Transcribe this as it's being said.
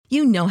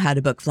You know how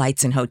to book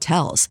flights and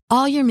hotels.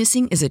 All you're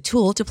missing is a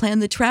tool to plan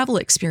the travel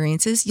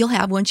experiences you'll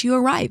have once you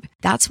arrive.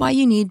 That's why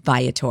you need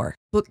Viator.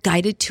 Book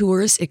guided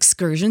tours,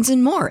 excursions,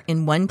 and more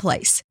in one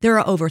place. There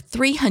are over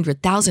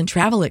 300,000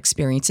 travel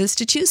experiences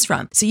to choose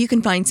from, so you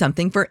can find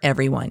something for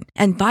everyone.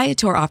 And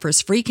Viator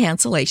offers free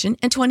cancellation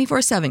and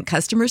 24/7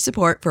 customer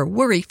support for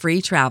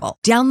worry-free travel.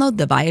 Download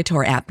the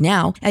Viator app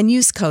now and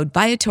use code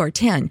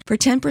Viator10 for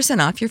 10%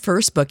 off your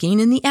first booking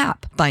in the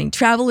app. Find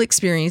travel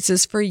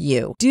experiences for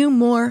you. Do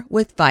more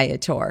with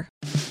Viator.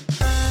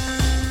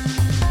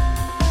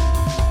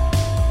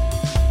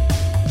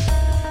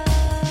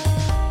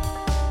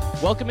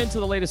 Welcome into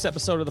the latest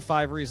episode of the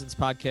 5 Reasons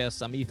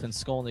Podcast. I'm Ethan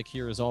Skolnick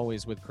here as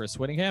always with Chris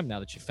Whittingham. Now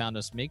that you found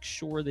us, make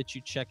sure that you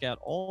check out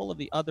all of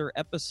the other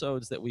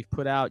episodes that we've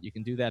put out. You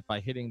can do that by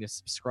hitting the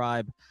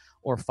subscribe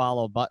or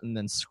follow button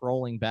and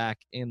scrolling back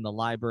in the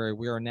library.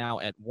 We are now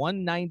at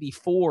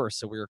 194,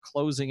 so we are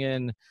closing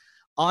in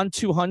on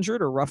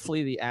 200, or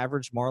roughly the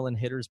average Marlin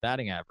hitter's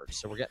batting average.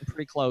 So we're getting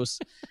pretty close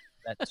to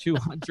that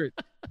 200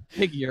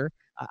 figure.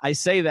 I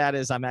say that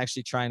as I'm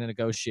actually trying to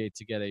negotiate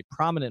to get a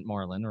prominent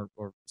Marlin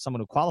or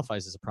someone who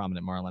qualifies as a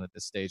prominent Marlin at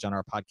this stage on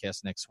our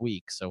podcast next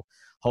week. So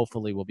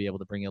hopefully we'll be able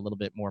to bring you a little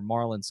bit more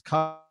Marlins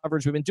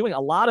coverage. We've been doing a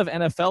lot of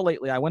NFL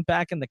lately. I went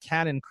back in the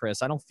canon,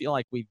 Chris. I don't feel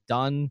like we've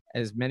done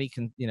as many,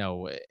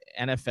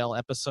 NFL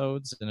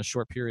episodes in a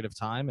short period of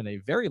time, in a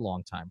very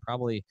long time,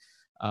 probably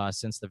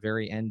since the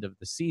very end of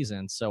the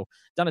season. So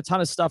done a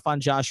ton of stuff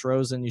on Josh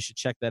Rosen. You should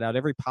check that out.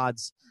 Every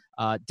pod's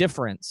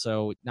different.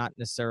 So not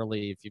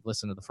necessarily, if you've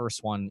listened to the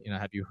first one,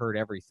 have you heard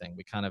everything?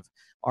 We kind of,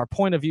 our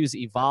point of views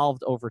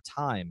evolved over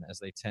time, as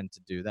they tend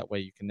to do. That way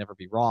you can never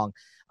be wrong.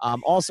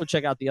 Also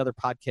check out the other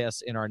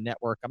podcasts in our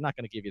network. I'm not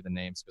going to give you the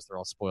names because they're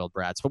all spoiled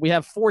brats, but we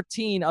have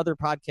 14 other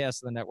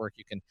podcasts in the network.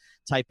 You can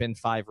type in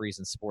 5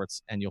 Reasons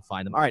Sports and you'll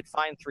find them. All right,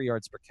 find 3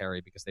 yards per carry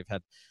because they've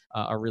had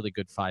a really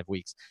good 5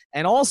 weeks.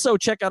 And also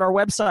check out our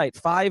website,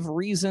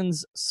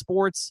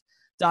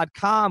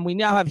 5reasonssports.com. We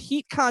now have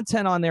Heat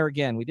content on there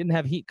again. We didn't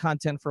have Heat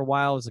content for a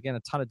while. It was, again,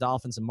 a ton of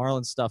Dolphins and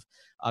Marlins stuff.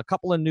 A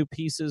couple of new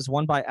pieces,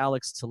 one by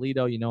Alex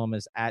Toledo. You know him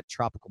as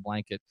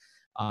 @TropicalBlanket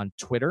on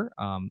Twitter.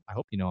 I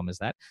hope you know him as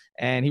that.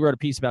 And he wrote a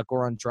piece about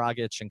Goran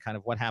Dragic and kind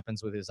of what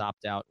happens with his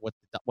opt-out, what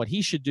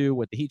he should do,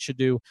 what the Heat should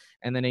do.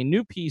 And then a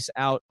new piece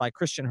out by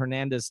Christian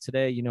Hernandez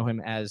today. You know him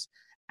as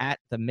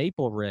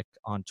 @TheMapleRick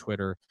on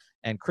Twitter.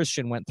 And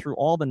Christian went through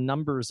all the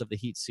numbers of the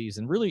Heat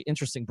season. Really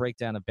interesting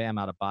breakdown of Bam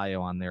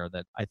Adebayo on there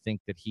that I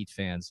think that Heat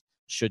fans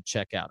should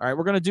check out. All right,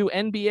 we're going to do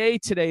NBA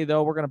today,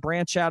 though. We're going to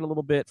branch out a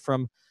little bit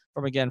from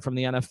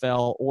the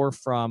NFL or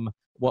from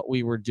what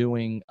we were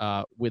doing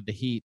with the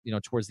Heat,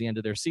 towards the end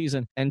of their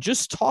season, and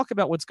just talk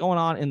about what's going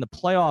on in the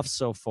playoffs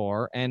so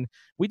far. And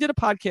we did a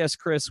podcast,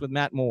 Chris, with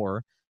Matt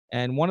Moore,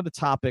 and one of the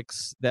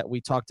topics that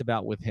we talked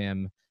about with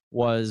him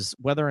was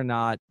whether or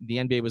not the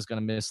NBA was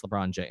going to miss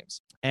LeBron James.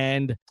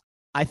 And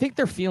I think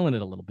they're feeling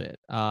it a little bit.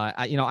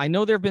 I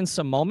know there have been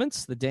some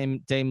moments, the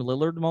Dame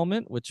Lillard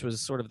moment, which was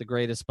sort of the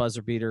greatest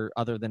buzzer beater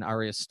other than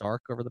Arya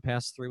Stark over the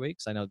past 3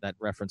 weeks. I know that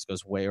reference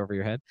goes way over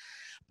your head.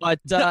 But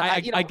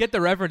I get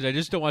the reference. I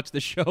just don't watch the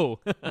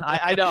show.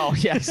 I know.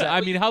 Yeah, exactly.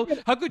 I mean,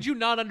 how could you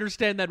not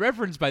understand that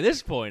reference by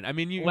this point? I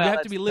mean, you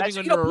have to be living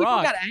under a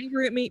rock.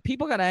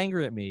 People got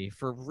angry at me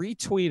for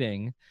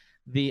retweeting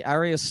the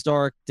Arya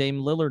Stark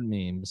Dame Lillard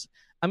memes.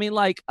 I mean,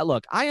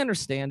 look, I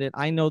understand it.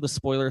 I know the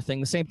spoiler thing.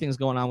 The same thing's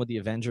going on with the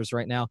Avengers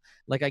right now.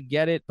 I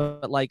get it,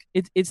 but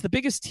it's the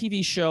biggest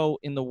TV show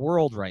in the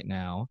world right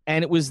now,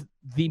 and it was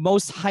the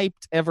most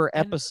hyped ever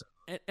episode.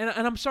 And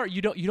I'm sorry,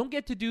 you don't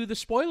get to do the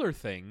spoiler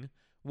thing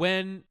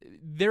when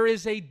there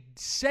is a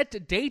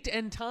set date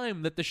and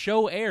time that the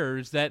show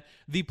airs that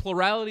the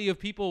plurality of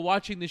people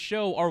watching the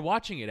show are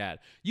watching it at.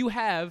 You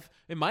have,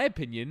 in my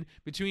opinion,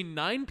 between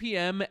 9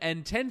 p.m.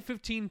 and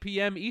 10:15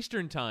 p.m.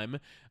 Eastern time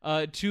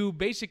to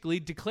basically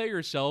declare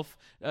yourself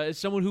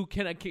someone who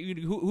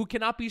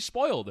cannot be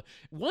spoiled.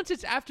 Once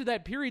it's after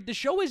that period, the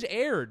show is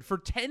aired for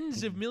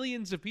tens of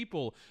millions of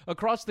people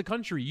across the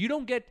country. You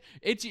don't get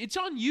it's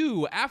on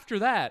you after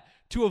that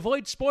to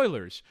avoid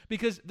spoilers,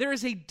 because there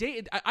is a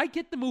date. I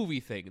get the movie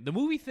thing. The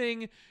movie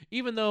thing,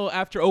 even though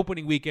after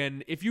opening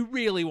weekend, if you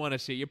really want to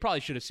see it, you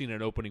probably should have seen it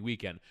on opening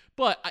weekend.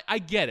 But I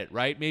get it,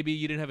 right? Maybe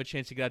you didn't have a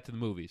chance to get out to the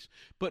movies.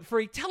 But for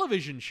a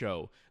television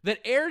show that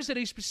airs at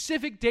a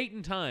specific date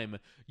and time,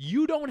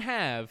 you don't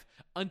have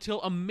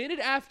until a minute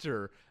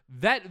after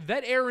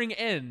that airing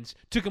ends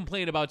to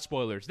complain about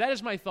spoilers. That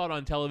is my thought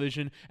on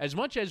television. As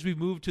much as we've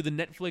moved to the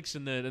Netflix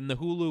and the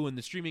Hulu and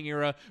the streaming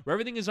era where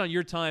everything is on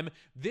your time,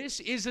 this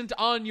isn't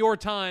on your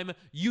time.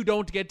 You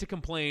don't get to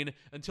complain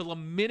until a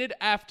minute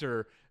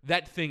after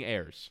that thing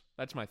airs.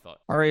 That's my thought.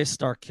 Arya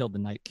Stark killed the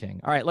Night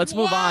King. All right, let's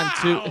move on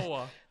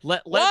to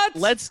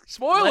let's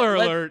spoiler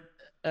alert.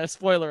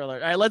 Spoiler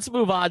alert. All right, let's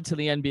move on to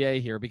the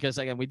NBA here, because,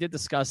 again, we did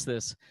discuss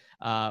this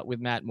with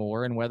Matt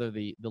Moore and whether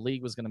the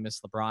league was going to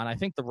miss LeBron. I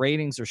think the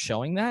ratings are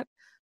showing that.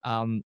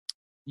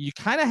 You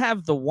kind of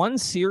have the one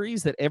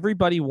series that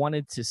everybody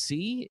wanted to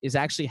see is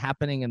actually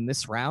happening in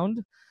this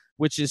round,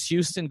 which is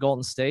Houston,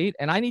 Golden State,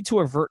 and I need to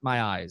avert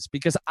my eyes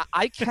because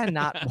I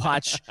cannot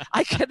watch.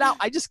 I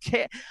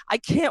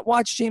can't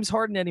watch James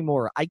Harden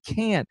anymore. I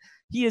can't.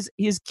 He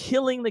is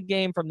killing the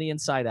game from the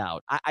inside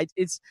out.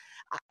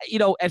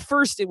 At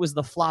first it was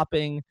the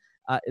flopping,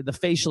 the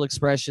facial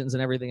expressions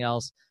and everything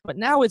else, but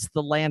now it's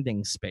the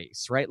landing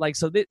space, right? Like,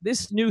 so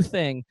this new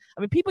thing,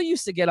 I mean, people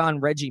used to get on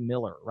Reggie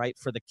Miller, right,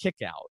 for the kick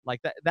out. Like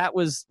that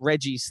was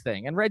Reggie's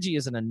thing. And Reggie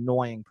is an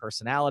annoying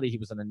personality. He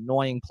was an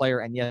annoying player.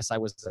 And yes, I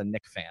was a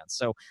Knick fan.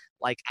 So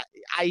like,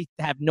 I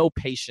have no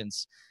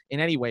patience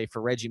in any way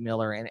for Reggie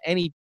Miller and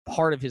any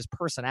part of his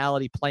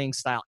personality, playing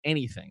style,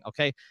 anything.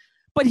 Okay.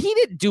 But he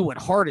didn't do what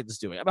Harden's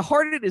doing. I mean,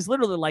 Harden is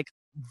literally like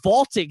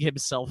vaulting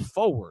himself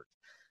forward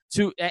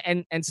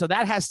and so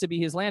that has to be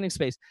his landing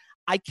space.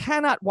 I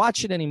cannot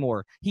watch it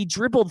anymore. He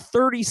dribbled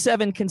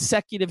 37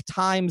 consecutive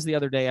times the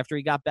other day after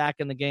he got back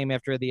in the game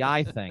after the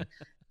eye thing.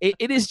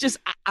 It is just,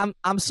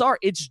 I'm sorry,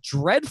 it's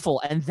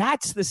dreadful. And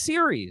that's the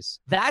series.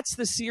 That's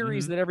the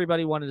series that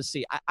everybody wanted to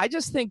see. I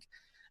just think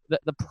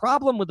that the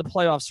problem with the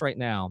playoffs right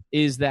now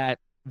is that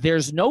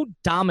there's no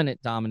dominant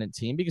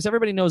team because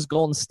everybody knows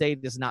Golden State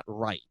is not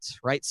right?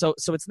 So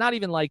it's not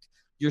even like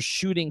you're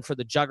shooting for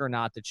the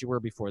juggernaut that you were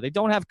before. They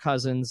don't have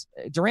Cousins.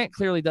 Durant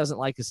clearly doesn't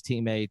like his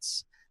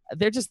teammates.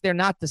 They're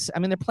not the. I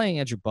mean, they're playing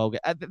Andrew Bogut.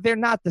 They're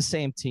not the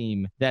same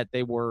team that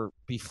they were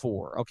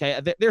before. Okay,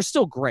 they're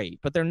still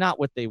great, but they're not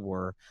what they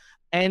were.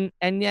 And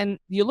then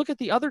you look at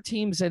the other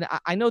teams, and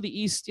I know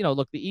the East.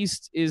 The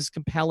East is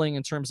compelling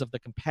in terms of the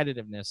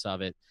competitiveness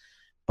of it.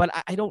 But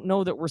I don't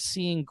know that we're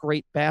seeing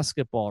great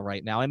basketball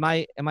right now. Am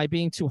I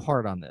being too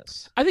hard on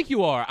this? I think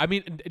you are. I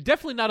mean,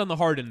 definitely not on the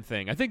Harden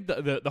thing. I think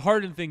the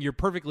Harden thing, you're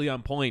perfectly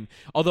on point.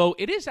 Although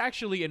it is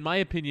actually, in my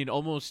opinion,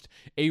 almost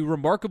a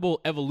remarkable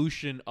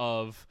evolution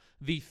of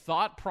the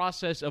thought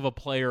process of a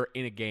player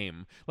in a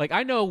game. Like,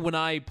 I know when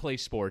I play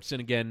sports, and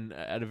again,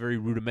 at a very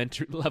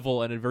rudimentary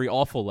level and a very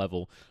awful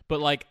level, but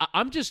like,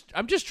 I'm just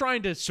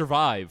trying to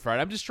survive, right?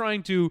 I'm just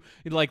trying to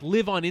like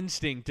live on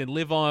instinct and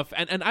live off,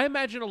 and I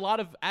imagine a lot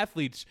of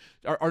athletes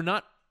are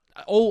not.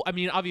 Oh, I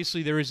mean,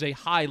 obviously there is a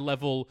high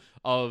level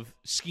of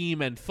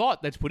scheme and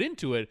thought that's put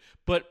into it,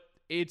 but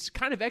it's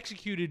kind of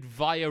executed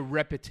via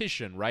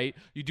repetition, right?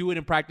 You do it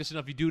in practice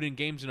enough, you do it in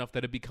games enough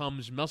that it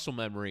becomes muscle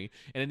memory.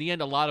 And in the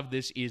end, a lot of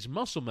this is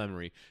muscle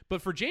memory.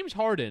 But for James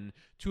Harden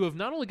to have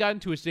not only gotten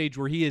to a stage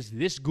where he is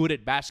this good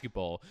at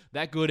basketball,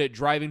 that good at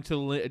driving to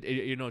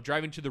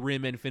the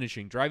rim and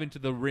finishing, driving to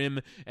the rim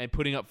and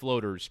putting up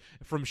floaters,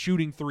 from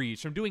shooting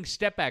threes, from doing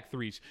step back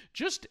threes,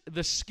 just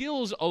the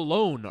skills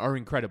alone are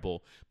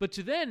incredible. But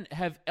to then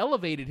have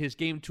elevated his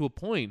game to a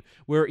point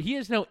where he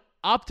is now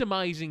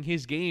optimizing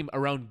his game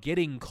around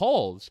getting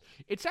calls,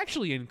 it's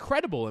actually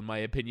incredible in my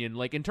opinion,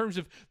 like in terms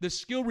of the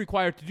skill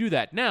required to do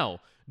that.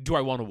 Now, do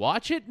I want to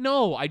watch it?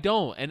 No, I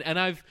don't. And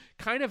I've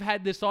kind of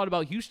had this thought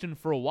about Houston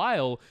for a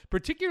while,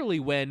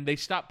 particularly when they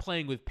stopped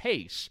playing with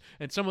pace.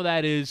 And some of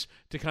that is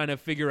to kind of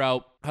figure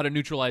out how to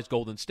neutralize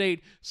Golden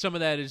State. Some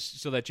of that is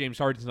so that James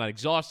Harden's not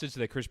exhausted,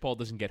 so that Chris Paul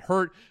doesn't get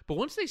hurt. But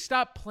once they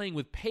stop playing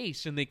with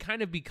pace and they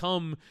kind of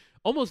become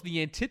almost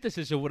the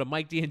antithesis of what a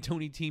Mike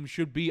D'Antoni team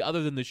should be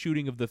other than the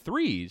shooting of the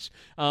threes,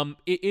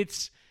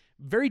 it's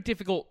very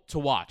difficult to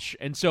watch.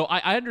 And so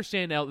I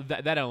understand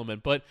that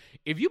element. But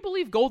if you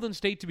believe Golden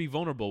State to be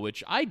vulnerable,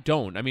 which I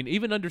don't, I mean,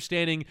 even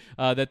understanding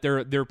that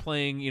they're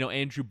playing,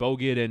 Andrew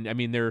Bogut, and I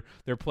mean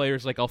they're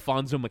players like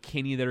Alfonso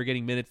McKinney that are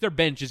getting minutes. Their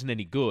bench isn't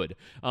any good,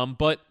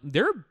 but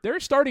their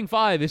starting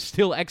five is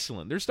still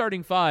excellent. Their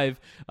starting five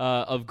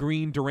of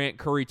Green, Durant,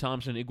 Curry,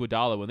 Thompson,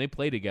 Iguodala, when they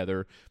play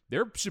together,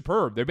 they're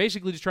superb. They're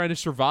basically just trying to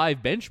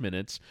survive bench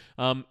minutes.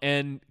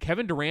 And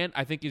Kevin Durant,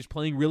 I think, is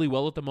playing really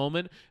well at the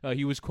moment.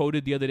 He was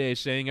quoted the other day as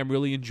saying, "I'm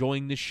really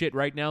enjoying this shit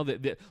right now.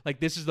 That like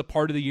this is the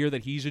part of the year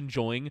that he's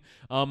enjoying."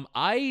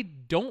 I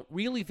don't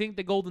really think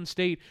that Golden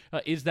State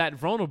is that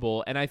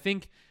vulnerable, and I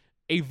think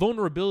a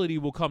vulnerability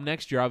will come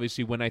next year,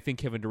 obviously, when I think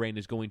Kevin Durant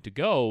is going to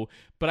go.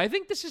 But I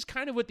think this is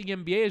kind of what the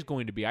NBA is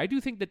going to be. I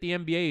do think that the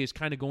NBA is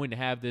kind of going to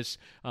have this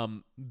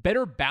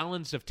better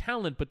balance of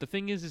talent. But the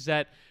thing is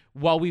that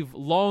while we've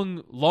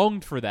long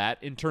longed for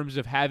that in terms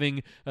of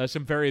having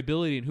some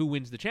variability in who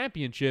wins the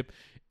championship,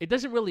 it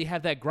doesn't really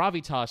have that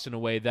gravitas in a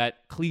way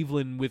that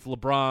Cleveland with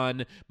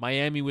LeBron,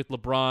 Miami with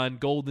LeBron,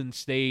 Golden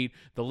State,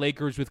 the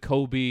Lakers with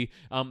Kobe.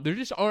 There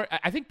just aren't.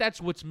 I think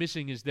that's what's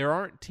missing, is there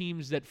aren't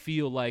teams that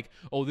feel like,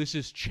 oh, this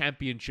is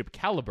championship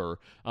caliber.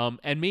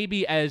 And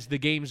maybe as the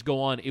games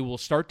go on, it will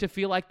start to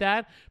feel like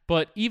that.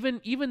 But even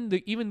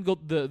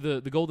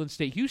the Golden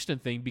State Houston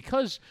thing,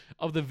 because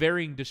of the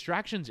varying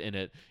distractions in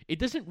it, it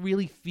doesn't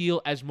really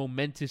feel as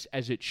momentous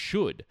as it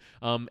should.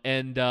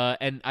 And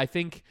I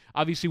think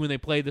obviously when they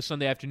play the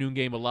Sunday afternoon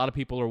game, a lot of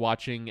people are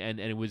watching, and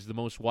it was the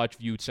most watched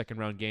viewed second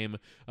round game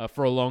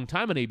for a long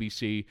time on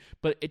ABC.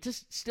 But it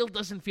just still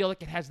doesn't feel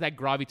like it has that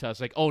gravitas.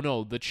 Like, oh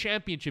no, the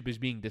championship is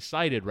being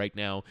decided right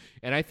now.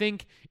 And I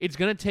think it's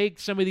going to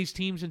take some of these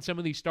teams and some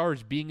of these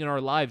stars being in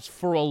our lives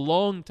for a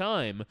long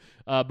time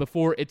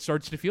before it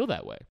starts to feel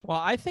that way. Well,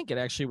 I think it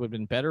actually would have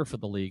been better for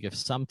the league if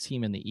some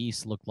team in the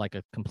East looked like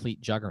a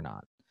complete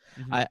juggernaut.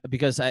 Mm-hmm.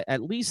 Because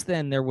at least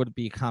then there would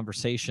be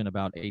conversation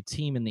about a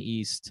team in the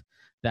East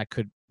that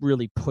could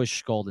really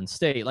push Golden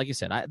State. Like you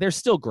said, they're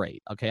still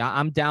great. Okay,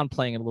 I'm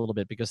downplaying it a little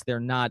bit because they're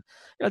not.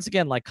 It's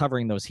again like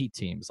covering those Heat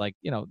teams. Like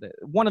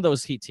one of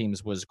those Heat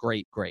teams was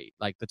great,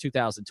 like the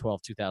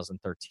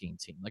 2012-2013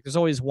 team. Like there's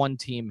always one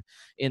team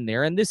in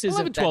there, and this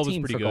isn't that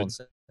team for Golden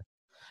State.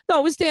 No,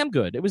 it was damn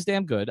good. It was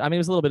damn good. I mean, it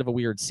was a little bit of a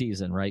weird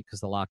season, right?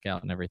 Because the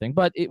lockout and everything.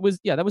 But it was,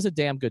 that was a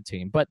damn good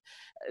team. But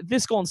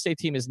this Golden State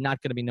team is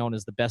not going to be known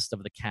as the best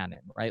of the canon,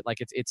 right? Like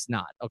it's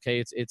not. Okay,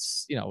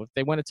 it's if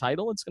they win a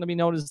title, it's going to be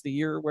known as the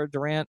year where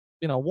Durant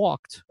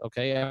walked.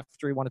 Okay,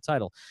 after he won a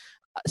title.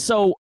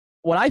 So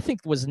what I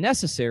think was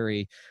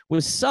necessary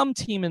was some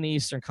team in the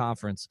Eastern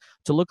Conference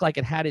to look like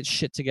it had its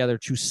shit together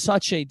to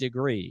such a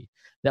degree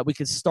that we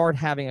could start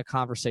having a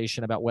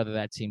conversation about whether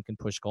that team can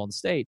push Golden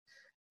State.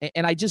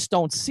 And I just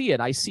don't see it.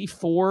 I see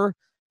 4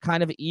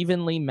 kind of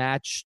evenly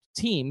matched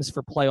teams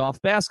for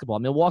playoff basketball.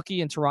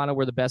 Milwaukee and Toronto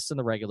were the best in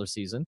the regular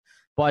season,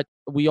 but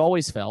we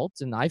always felt,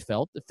 and I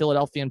felt, that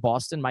Philadelphia and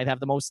Boston might have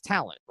the most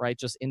talent, right?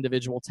 Just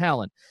individual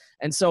talent.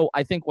 And so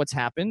I think what's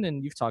happened,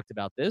 and you've talked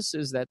about this,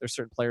 is that there's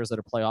certain players that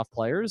are playoff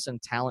players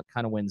and talent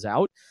kind of wins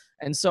out.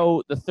 And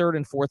so the 3rd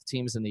and 4th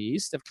teams in the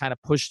East have kind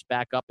of pushed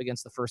back up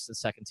against the 1st and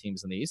 2nd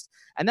teams in the East.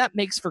 And that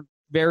makes for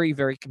very,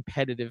 very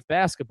competitive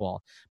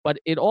basketball. But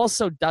it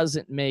also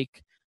doesn't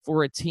make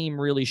for a team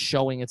really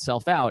showing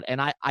itself out.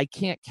 And I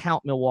can't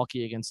count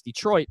Milwaukee against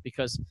Detroit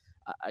because,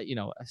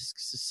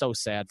 it's so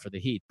sad for the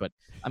Heat. But,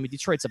 I mean,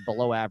 Detroit's a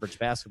below-average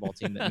basketball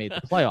team that made the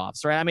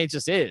playoffs, right? I mean, it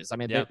just is. I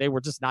mean, they were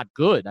just not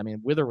good. I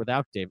mean, with or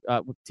without David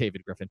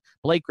Griffin.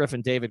 Blake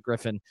Griffin, David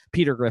Griffin,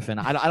 Peter Griffin.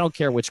 I don't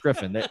care which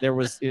Griffin. They're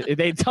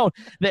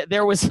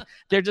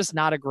just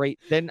not a great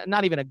 – they're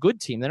not even a good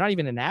team. They're not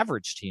even an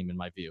average team in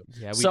my view.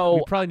 Yeah,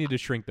 we probably need to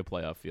shrink the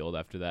playoff field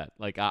after that.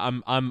 Like,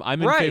 I'm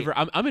in favor –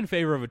 I'm in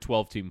favor of a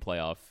 12-team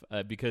playoff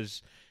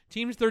because –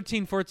 teams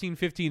 13, 14,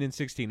 15, and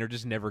 16 are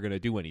just never going to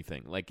do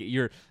anything. Like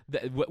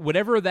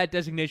whatever that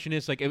designation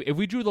is, like if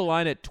we drew the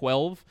line at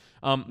 12,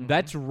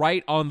 that's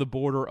right on the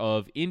border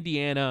of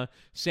Indiana,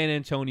 San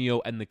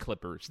Antonio, and the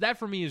Clippers. That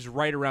for me is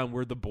right around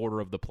where the border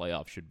of the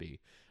playoff should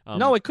be.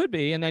 No, it could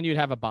be, and then you'd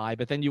have a bye.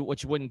 But then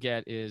what you wouldn't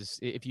get is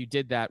if you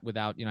did that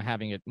without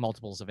having it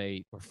multiples of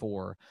 8 or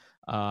 4.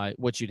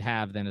 What you'd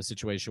have then a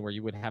situation where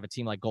you would have a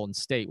team like Golden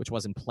State, which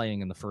wasn't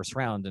playing in the first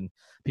round, and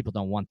people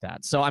don't want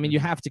that. So I mean, you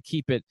have to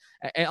keep it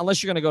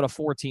unless you're going to go to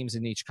 4 teams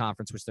in each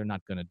conference, which they're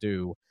not going to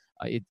do.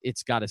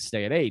 It's got to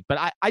stay at 8.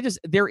 But I just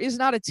there is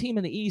not a team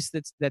in the East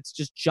that's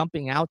just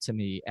jumping out to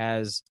me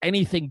as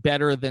anything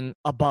better than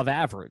above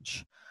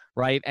average.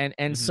 Right.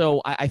 And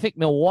so I think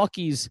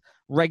Milwaukee's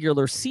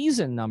regular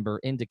season number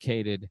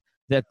indicated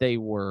that they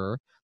were,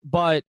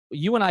 but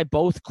you and I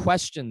both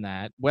question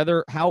that,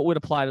 how it would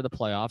apply to the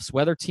playoffs,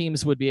 whether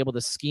teams would be able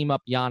to scheme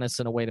up Giannis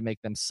in a way to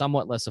make them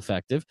somewhat less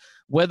effective,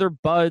 whether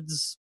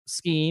Bud's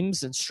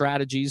schemes and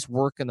strategies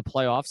work in the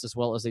playoffs as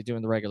well as they do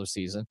in the regular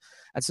season.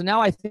 And so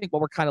now I think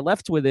what we're kind of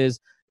left with is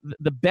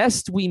the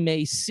best we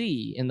may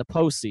see in the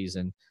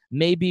postseason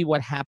may be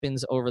what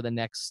happens over the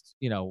next,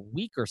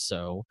 week or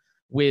so,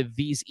 with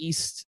these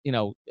East,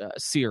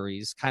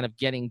 series kind of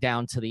getting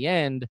down to the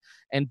end.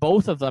 And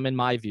both of them, in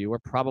my view, are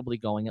probably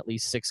going at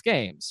least 6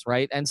 games,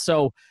 right? And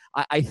so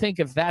I think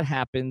if that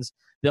happens,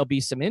 there'll be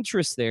some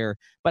interest there.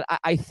 But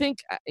I think,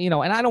 and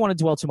I don't want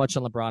to dwell too much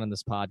on LeBron in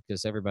this pod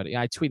because I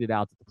tweeted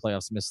out that the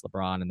playoffs missed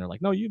LeBron, and they're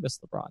like, no, you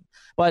missed LeBron.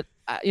 But,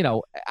 I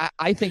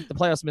think the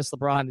playoffs missed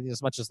LeBron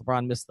as much as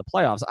LeBron missed the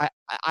playoffs.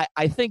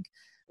 I think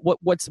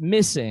what's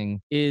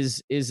missing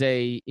is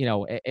a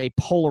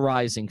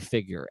polarizing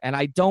figure, and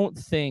I don't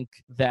think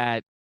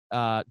that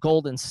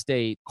Golden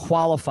State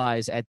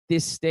qualifies at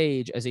this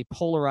stage as a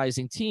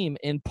polarizing team,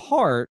 in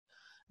part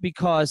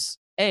because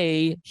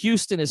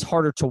Houston is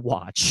harder to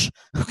watch.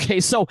 Okay,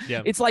 so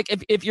It's like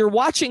if you're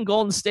watching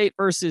Golden State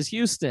versus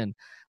Houston,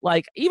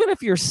 like even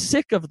if you're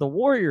sick of the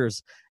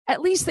Warriors,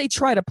 at least they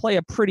try to play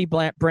a pretty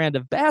brand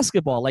of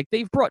basketball. Like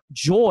they've brought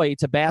joy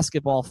to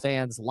basketball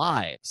fans'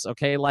 lives.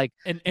 Okay, like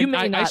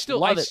I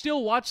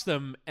still watch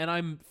them and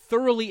I'm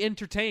thoroughly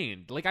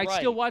entertained. Like I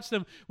still watch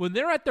them when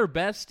they're at their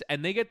best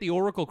and they get the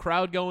Oracle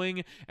crowd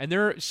going and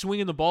they're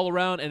swinging the ball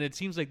around and it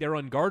seems like they're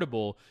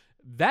unguardable.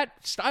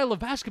 That style of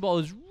basketball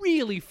is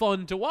really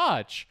fun to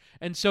watch.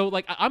 And so,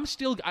 like, I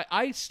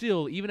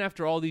still, even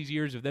after all these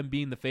years of them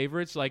being the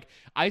favorites, like,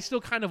 I still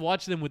kind of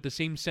watch them with the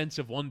same sense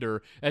of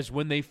wonder as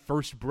when they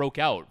first broke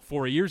out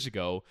 4 years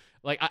ago.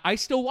 Like, I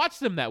still watch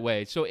them that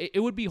way. So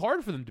it would be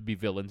hard for them to be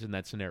villains in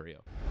that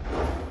scenario.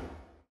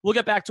 We'll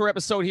get back to our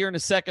episode here in a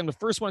second, but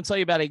first I want to tell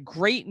you about a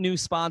great new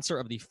sponsor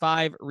of the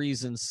 5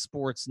 Reasons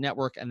Sports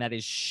Network, and that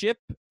is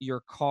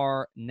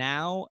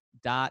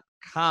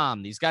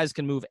ShipYourCarNow.com. These guys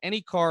can move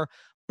any car,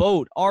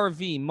 boat,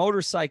 RV,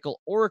 motorcycle,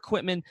 or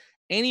equipment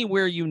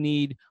anywhere you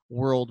need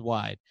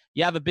worldwide.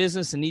 You have a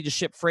business and need to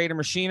ship freight or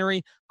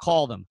machinery?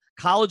 Call them.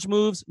 College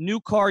moves,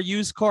 new car,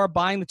 used car,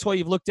 buying the toy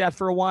you've looked at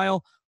for a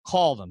while?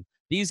 Call them.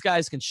 These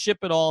guys can ship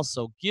it all,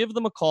 so give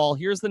them a call.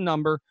 Here's the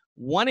number,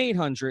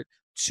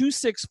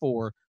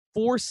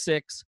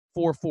 1-800-264-4646.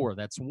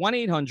 That's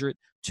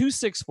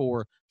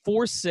 1-800-264-4644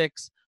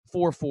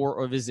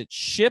 or visit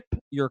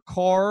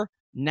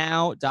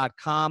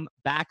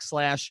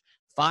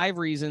shipyourcarnow.com/5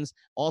 reasons.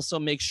 Also,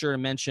 make sure to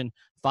mention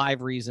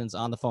 5 reasons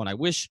on the phone. I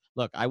wish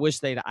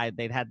they'd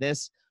had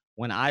this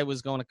when I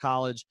was going to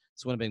college.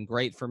 This would have been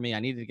great for me. I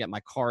needed to get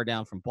my car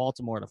down from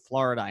Baltimore to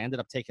Florida. I ended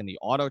up taking the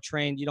auto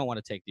train. You don't want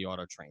to take the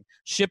auto train.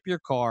 Ship your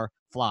car,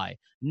 fly.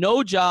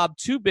 No job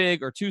too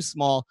big or too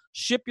small.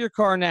 Ship your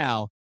car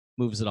now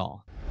moves it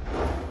all.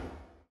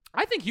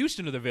 I think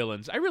Houston are the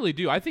villains. I really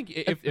do. I think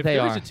if They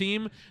there's are. a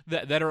team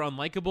that are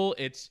unlikable,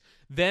 it's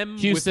them.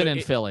 Houston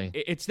and Philly.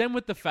 It's them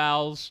with the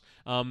fouls.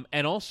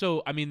 And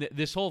also, I mean,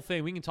 this whole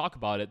thing, we can talk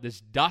about it,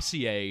 this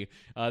dossier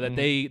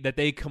that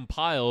they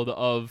compiled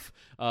of,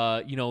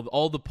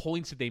 all the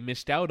points that they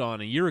missed out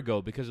on a year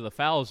ago because of the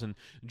fouls and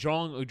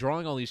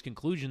drawing all these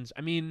conclusions.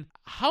 I mean,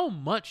 how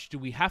much do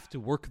we have to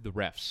work the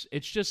refs?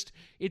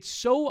 It's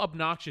so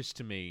obnoxious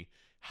to me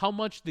how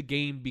much the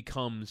game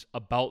becomes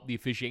about the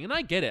officiating. And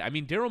I get it. I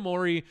mean, Daryl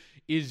Morey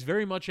is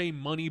very much a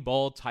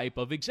Moneyball type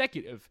of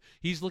executive.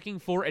 He's looking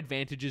for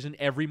advantages in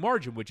every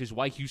margin, which is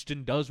why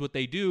Houston does what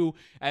they do,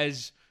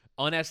 as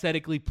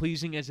unaesthetically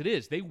pleasing as it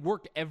is. They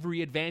work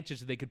every advantage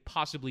that they could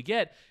possibly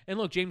get. And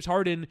look, James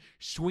Harden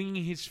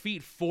swinging his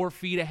feet 4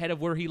 feet ahead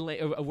of where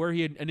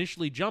he had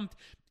initially jumped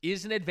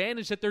is an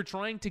advantage that they're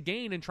trying to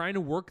gain and trying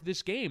to work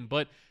this game.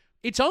 But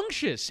it's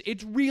unctuous.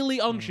 It's really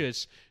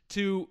unctuous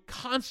to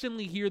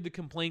constantly hear the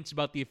complaints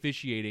about the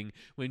officiating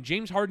when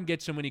James Harden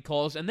gets so many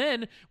calls, and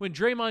then when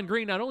Draymond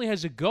Green not only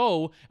has a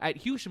go at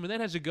Houston, but then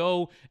has a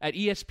go at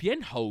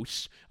ESPN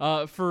hosts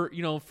for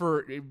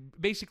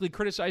basically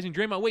criticizing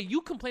Draymond. Wait,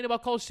 you complain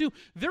about calls too?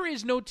 There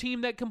is no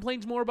team that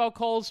complains more about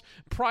calls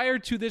prior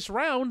to this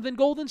round than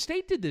Golden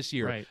State did this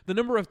year. Right. The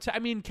number of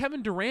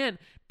Kevin Durant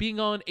being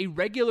on a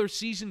regular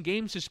season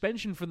game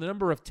suspension for the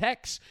number of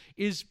techs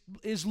is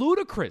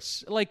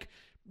ludicrous. Like,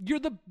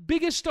 you're the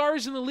biggest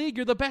stars in the league.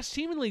 You're the best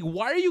team in the league.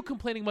 Why are you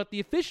complaining about the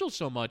officials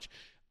so much?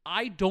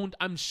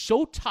 I'm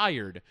so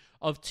tired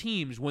of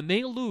teams, when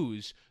they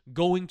lose,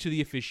 going to the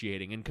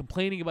officiating and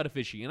complaining about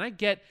officiating. And I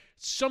get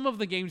some of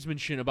the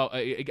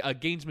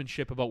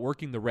gamesmanship about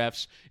working the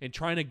refs and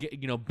trying to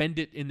get, bend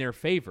it in their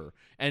favor.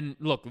 And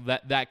look,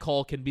 that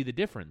call can be the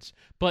difference.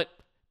 But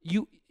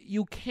you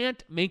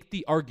can't make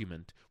the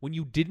argument when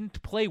you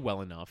didn't play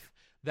well enough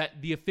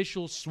that the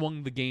officials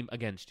swung the game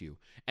against you.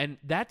 And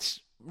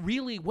that's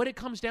really what it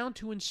comes down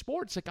to in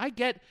sports. Like, I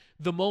get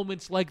the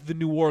moments like the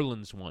New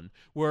Orleans one,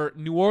 where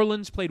New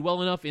Orleans played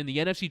well enough in the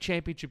NFC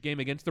Championship game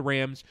against the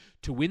Rams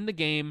to win the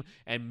game,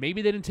 and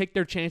maybe they didn't take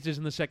their chances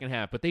in the second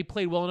half, but they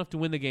played well enough to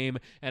win the game,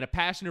 and a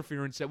pass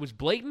interference that was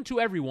blatant to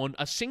everyone,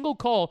 a single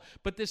call,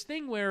 but this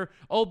thing where,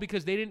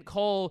 because they didn't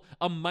call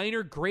a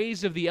minor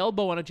graze of the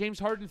elbow on a James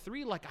Harden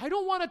 3, like, I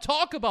don't want to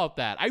talk about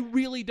that. I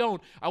really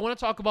don't. I want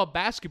to talk about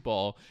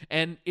basketball,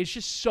 and it's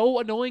just so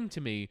annoying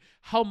to me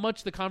how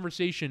much the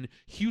conversation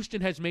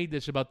Houston has made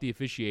this about the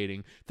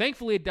officiating.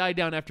 Thankfully, it died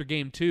down after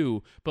game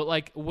 2, but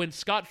like when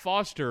Scott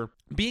Foster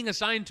being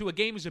assigned to a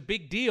game is a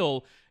big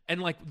deal,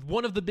 and like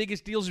one of the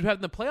biggest deals we've had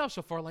in the playoffs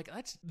so far, like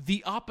that's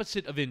the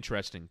opposite of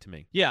interesting to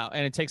me. Yeah,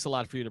 and it takes a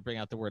lot for you to bring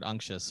out the word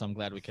unctuous, so I'm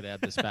glad we could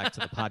add this back to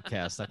the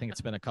podcast. I think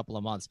it's been a couple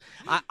of months.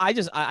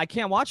 I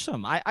can't watch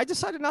them. I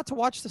decided not to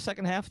watch the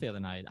second half the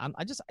other night.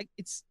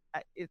 It's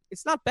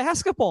not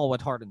basketball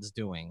what Harden's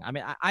doing. I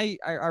mean, I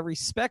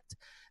respect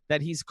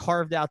that he's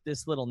carved out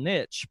this little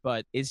niche,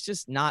 but it's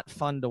just not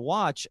fun to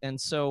watch. And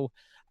so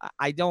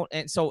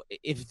so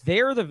if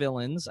they're the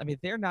villains, I mean,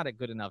 they're not a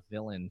good enough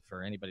villain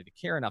for anybody to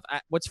care enough.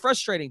 What's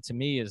frustrating to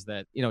me is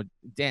that,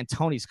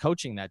 D'Antoni's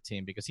coaching that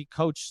team, because he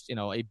coached,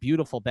 a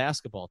beautiful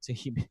basketball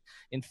team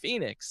in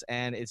Phoenix.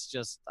 And it's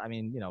just, I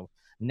mean,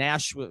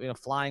 Nash,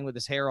 flying with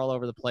his hair all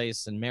over the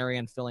place, and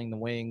Marion filling the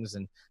wings,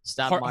 and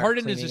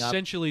Harden is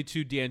essentially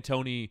to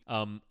D'Antoni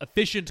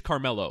efficient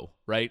Carmelo,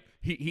 right?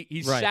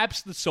 He Right.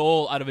 saps the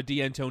soul out of a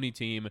D'Antoni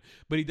team,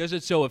 but he does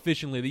it so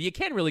efficiently that you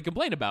can't really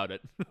complain about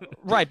it.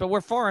 Right, but we're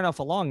far enough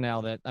along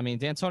now that, I mean,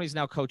 D'Antoni's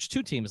now coached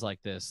 2 teams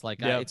like this.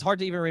 Like, Yeah. it's hard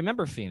to even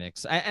remember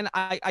Phoenix. And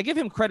I give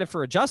him credit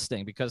for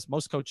adjusting, because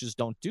most coaches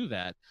don't do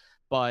that.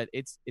 But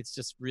it's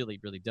just really,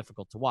 really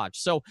difficult to watch.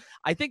 So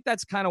I think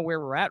that's kind of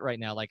where we're at right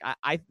now. Like,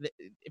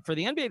 for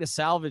the NBA to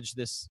salvage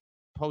this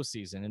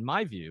postseason, in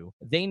my view,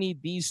 they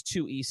need these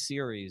 2 East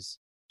series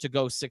to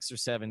go 6 or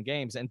 7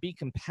 games and be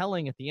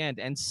compelling at the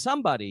end, and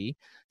somebody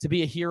to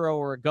be a hero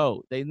or a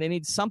GOAT. They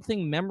need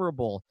something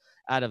memorable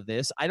out of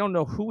this. I don't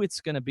know who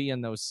it's going to be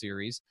in those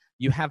series.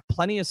 You have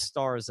plenty of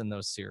stars in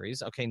those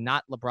series. Okay,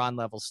 not LeBron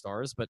level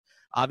stars, but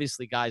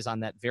obviously guys on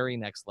that very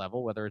next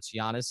level, whether it's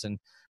Giannis and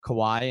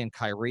Kawhi and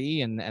Kyrie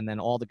and then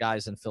all the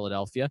guys in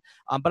Philadelphia.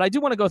 But I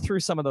do want to go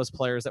through some of those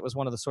players. That was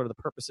one of the sort of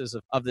the purposes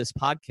of this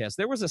podcast.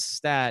 There was a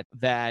stat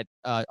that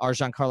our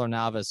Giancarlo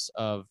Navas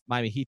of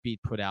Miami Heat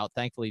Beat put out.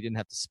 Thankfully, he didn't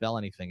have to spell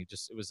anything. It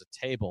was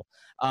a table.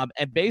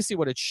 And basically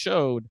what it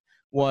showed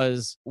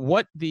was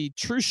what the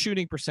true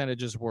shooting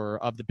percentages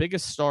were of the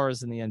biggest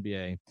stars in the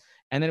NBA.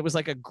 And then it was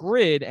like a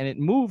grid, and it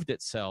moved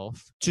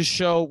itself to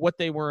show what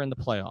they were in the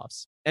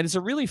playoffs. And it's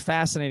a really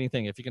fascinating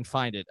thing if you can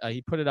find it.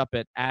 He put it up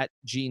at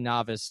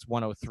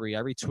gnovice103.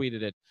 I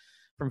retweeted it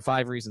from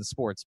 5 Reasons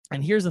Sports.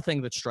 And here's the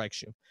thing that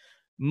strikes you.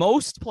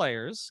 Most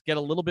players get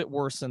a little bit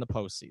worse in the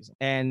postseason,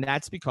 and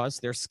that's because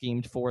they're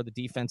schemed for, the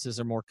defenses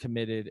are more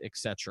committed,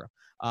 etc.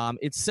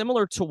 It's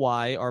similar to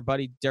why our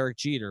buddy Derek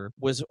Jeter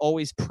was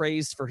always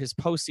praised for his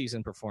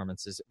postseason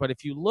performances. But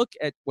if you look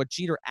at what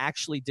Jeter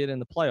actually did in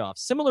the playoffs,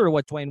 similar to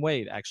what Dwayne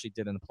Wade actually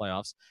did in the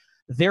playoffs,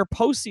 their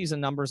postseason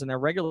numbers and their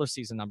regular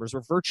season numbers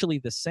were virtually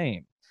the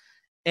same.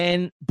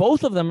 And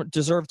both of them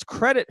deserved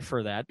credit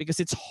for that because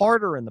it's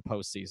harder in the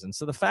postseason.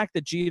 So the fact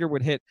that Jeter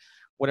would hit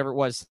whatever it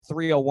was,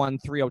 301,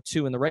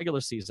 302 in the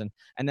regular season,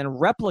 and then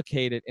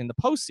replicate it in the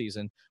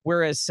postseason,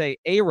 whereas, say,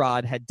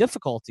 A-Rod had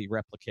difficulty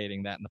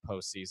replicating that in the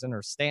postseason,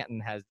 or Stanton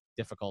had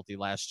difficulty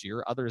last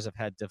year, others have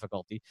had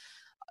difficulty,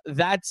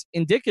 that's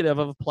indicative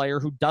of a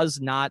player who does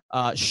not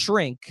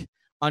shrink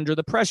under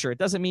the pressure. It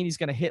doesn't mean he's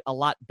going to hit a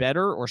lot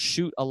better or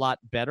shoot a lot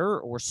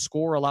better or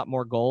score a lot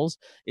more goals.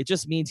 It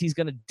just means he's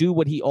going to do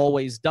what he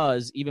always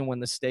does, even when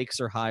the stakes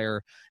are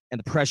higher and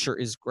the pressure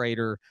is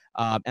greater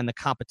and the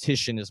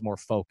competition is more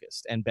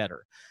focused and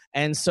better.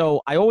 And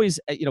so I always,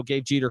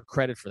 gave Jeter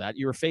credit for that.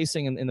 You were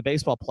facing in the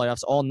baseball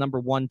playoffs all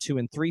number 1, 2,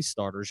 and 3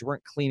 starters. You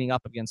weren't cleaning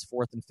up against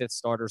 4th and 5th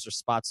starters or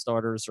spot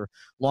starters or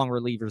long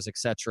relievers,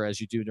 etc.,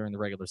 as you do during the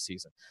regular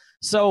season.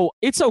 So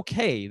it's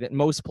okay that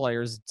most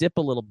players dip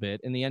a little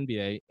bit in the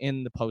NBA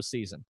in the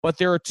postseason. But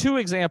there are 2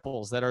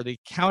 examples that are the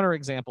counter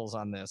examples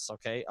on this,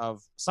 okay,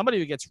 of somebody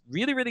who gets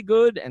really, really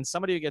good and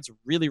somebody who gets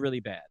really, really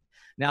bad.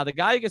 Now, the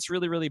guy who gets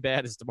really, really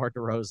bad is DeMar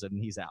DeRozan,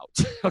 and he's out,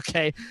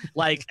 okay?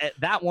 Like,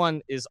 that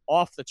one is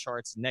off the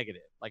charts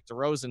negative. Like,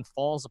 DeRozan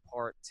falls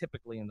apart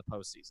typically in the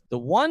postseason. The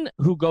one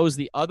who goes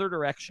the other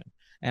direction,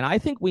 and I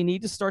think we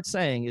need to start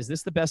saying, is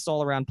this the best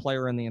all-around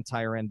player in the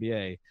entire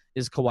NBA,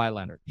 is Kawhi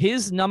Leonard.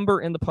 His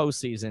number in the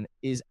postseason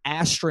is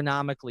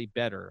astronomically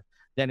better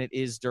than it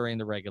is during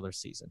the regular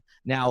season.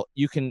 Now,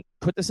 you can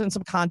put this in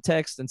some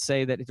context and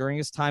say that during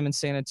his time in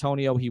San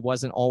Antonio, he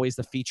wasn't always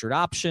the featured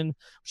option,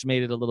 which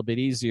made it a little bit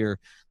easier.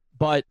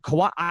 But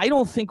Kawhi, I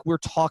don't think we're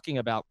talking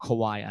about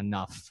Kawhi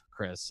enough,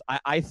 Chris.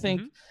 I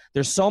think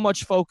there's so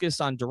much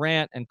focus on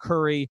Durant and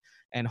Curry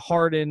and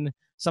Harden,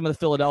 some of the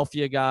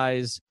Philadelphia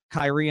guys,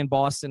 Kyrie in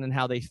Boston and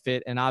how they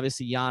fit, and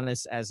obviously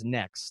Giannis as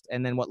next,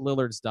 and then what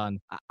Lillard's done.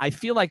 I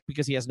feel like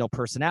because he has no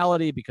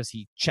personality, because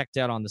he checked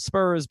out on the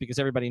Spurs, because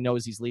everybody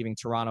knows he's leaving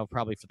Toronto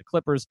probably for the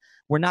Clippers,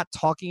 we're not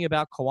talking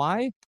about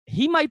Kawhi.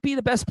 He might be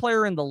the best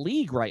player in the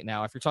league right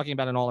now if you're talking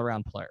about an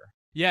all-around player.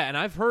 Yeah, and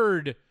I've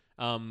heard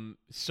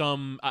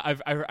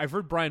I've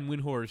heard Brian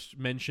Windhorst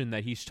mention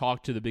that he's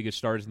talked to the biggest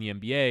stars in the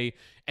NBA,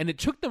 and it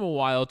took them a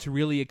while to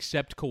really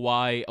accept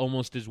Kawhi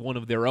almost as one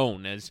of their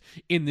own, as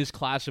in this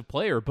class of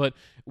player. But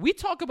we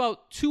talk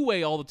about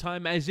two-way all the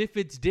time as if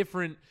it's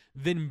different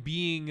than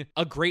being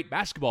a great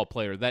basketball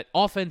player, that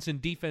offense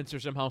and defense are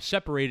somehow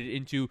separated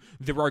into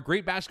there are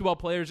great basketball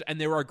players and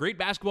there are great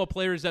basketball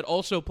players that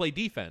also play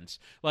defense.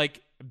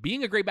 Like,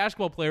 being a great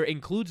basketball player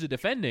includes the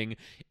defending,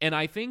 and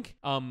I think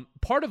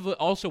part of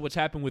also what's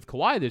happened with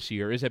Kawhi this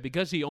year is that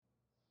because he...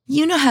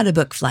 You know how to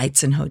book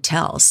flights and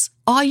hotels.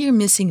 All you're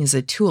missing is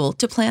a tool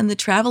to plan the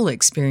travel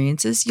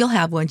experiences you'll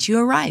have once you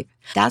arrive.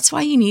 That's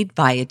why you need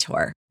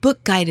Viator.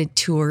 Book guided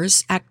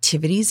tours,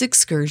 activities,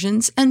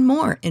 excursions, and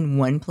more in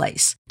one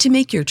place to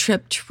make your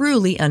trip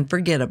truly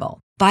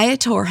unforgettable.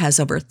 Viator has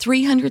over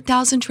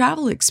 300,000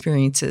 travel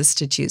experiences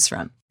to choose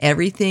from.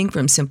 Everything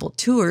from simple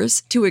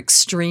tours to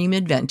extreme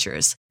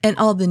adventures and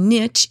all the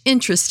niche,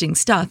 interesting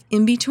stuff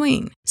in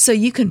between. So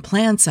you can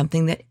plan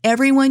something that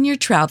everyone you're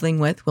traveling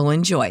with will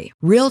enjoy.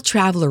 Real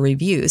traveler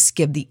reviews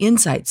give the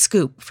inside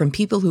scoop from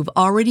people who've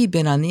already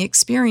been on the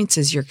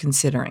experiences you're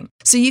considering.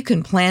 So you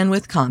can plan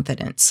with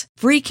confidence.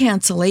 Free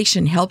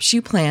cancellation helps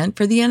you plan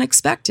for the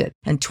unexpected.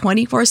 And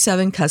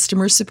 24/7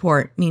 customer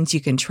support means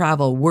you can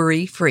travel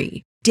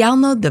worry-free.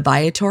 Download the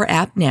Viator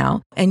app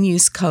now and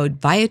use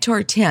code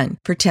Viator10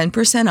 for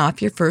 10%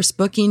 off your first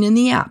booking in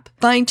the app.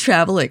 Find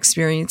travel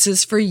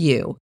experiences for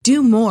you.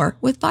 Do more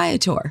with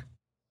Viator.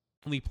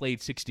 Only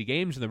played 60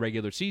 games in the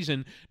regular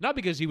season, not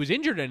because he was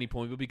injured at any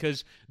point, but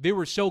because they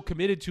were so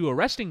committed to a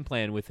resting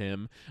plan with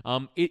him.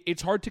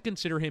 It's hard to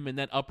consider him in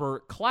that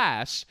upper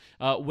class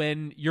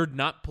when you're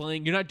not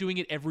playing, you're not doing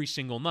it every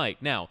single night.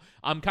 Now,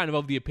 I'm kind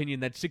of the opinion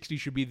that 60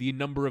 should be the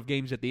number of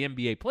games that the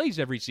NBA plays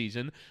every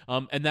season,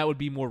 and that would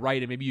be more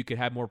right, and maybe you could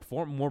have more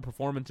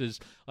performances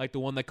like the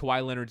one that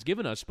Kawhi Leonard's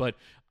given us, but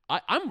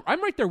I'm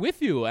right there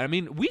with you. I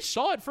mean, we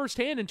saw it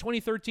firsthand in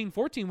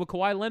 2013-14 what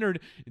Kawhi Leonard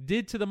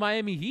did to the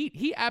Miami Heat.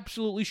 He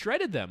absolutely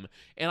shredded them.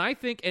 And I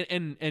think,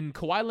 and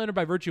Kawhi Leonard,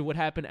 by virtue of what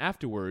happened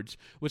afterwards,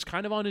 was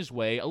kind of on his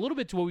way a little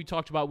bit to what we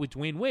talked about with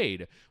Dwayne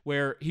Wade,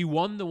 where he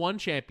won the one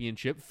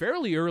championship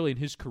fairly early in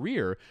his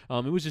career.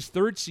 It was his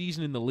third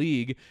season in the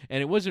league,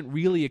 and it wasn't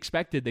really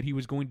expected that he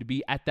was going to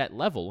be at that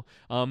level.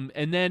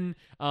 And then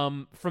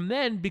from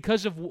then,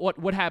 because of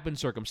what happened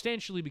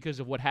circumstantially, because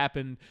of what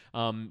happened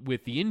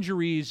with the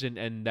injuries,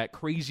 and that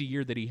crazy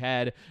year that he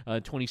had,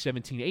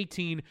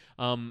 2017-18,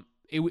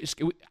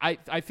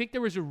 I think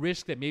there was a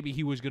risk that maybe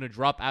he was going to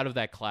drop out of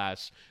that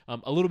class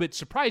a little bit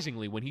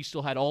surprisingly when he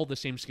still had all the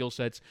same skill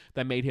sets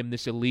that made him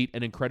this elite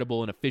and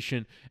incredible and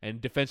efficient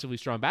and defensively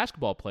strong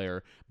basketball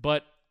player.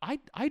 But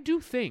I do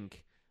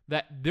think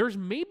that there's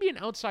maybe an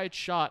outside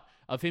shot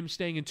of him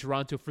staying in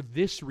Toronto for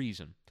this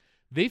reason.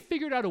 They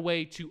figured out a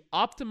way to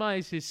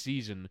optimize his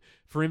season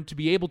for him to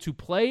be able to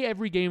play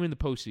every game in the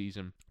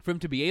postseason, for him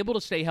to be able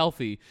to stay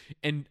healthy.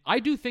 And I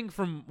do think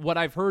from what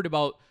I've heard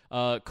about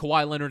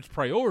Kawhi Leonard's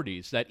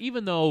priorities, that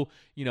even though,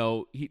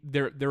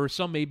 there are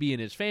some maybe in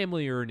his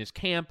family or in his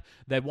camp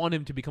that want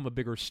him to become a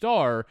bigger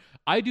star,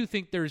 I do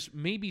think there's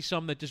maybe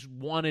some that just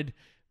wanted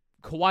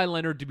Kawhi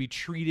Leonard to be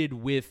treated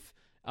with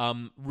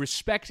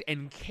respect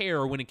and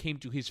care when it came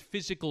to his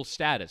physical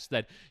status,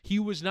 that he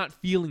was not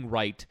feeling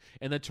right,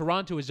 and that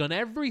Toronto has done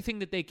everything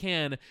that they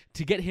can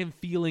to get him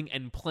feeling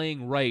and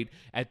playing right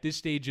at this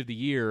stage of the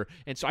year.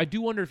 And so I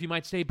do wonder if he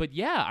might stay. But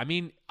yeah, I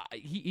mean,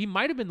 he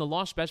might have been the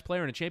lost best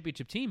player in a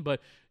championship team,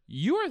 but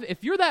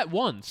if you're that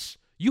once,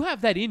 you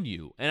have that in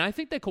you. And I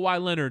think that Kawhi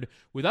Leonard,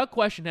 without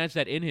question, has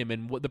that in him.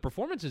 And what the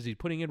performances he's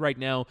putting in right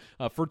now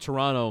for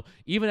Toronto,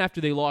 even after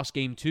they lost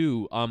Game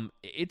 2,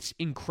 it's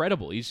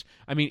incredible. It's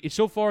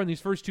so far in these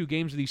first 2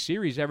 games of these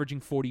series,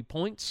 averaging 40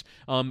 points.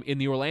 In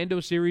the Orlando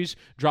series,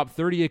 dropped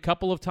 30 a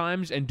couple of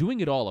times, and doing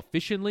it all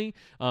efficiently.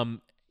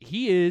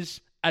 He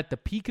is at the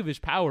peak of his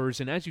powers,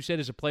 and as you said,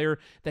 is a player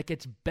that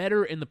gets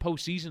better in the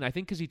postseason, I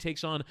think, because he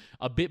takes on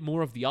a bit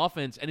more of the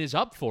offense and is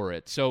up for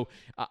it. So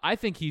I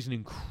think he's an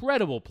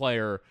incredible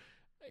player.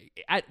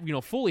 At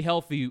fully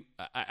healthy,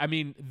 I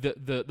mean,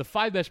 the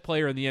 5 best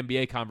player in the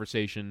NBA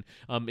conversation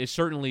is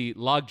certainly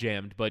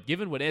logjammed. But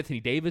given what Anthony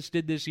Davis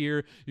did this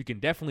year, you can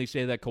definitely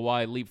say that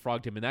Kawhi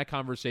leapfrogged him in that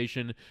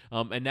conversation.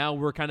 And now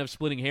we're kind of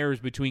splitting hairs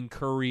between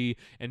Curry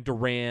and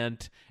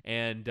Durant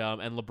and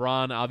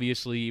LeBron,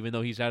 obviously, even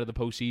though he's out of the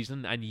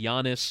postseason, and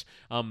Giannis.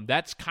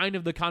 That's kind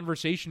of the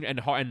conversation, and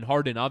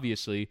Harden,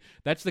 obviously.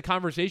 That's the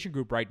conversation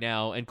group right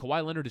now, and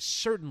Kawhi Leonard is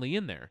certainly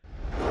in there.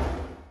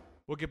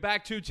 We'll get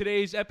back to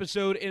today's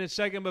episode in a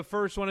second, but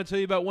first I want to tell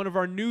you about one of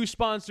our new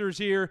sponsors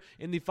here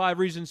in the 5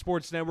 Reasons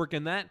Sports Network,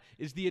 and that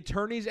is the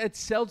attorneys at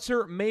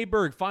Seltzer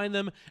Mayberg. Find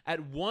them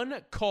at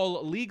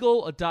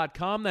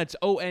onecalllegal.com. That's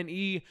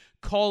ONE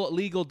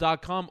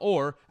calllegal.com,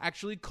 or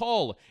actually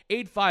call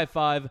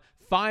 855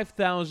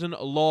 5000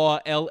 Law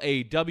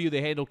LAW.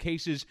 They handle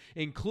cases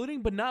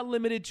including but not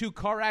limited to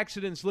car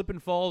accidents, slip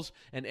and falls,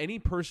 and any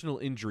personal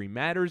injury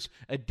matters.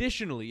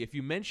 Additionally, if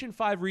you mention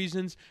 5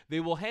 Reasons, they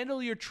will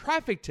handle your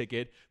traffic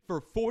ticket for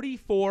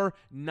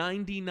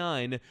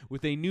 $44.99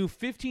 with a new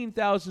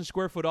 15,000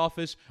 square foot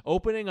office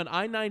opening on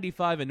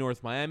I-95 in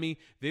North Miami.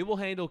 They will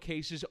handle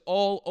cases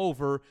all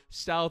over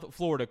South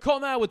Florida. Call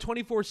now with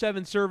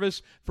 24/7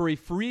 service for a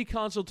free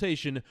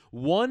consultation.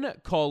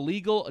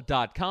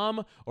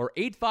 OneCallLegal.com or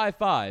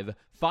 855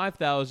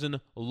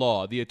 5000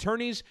 Law. The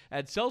attorneys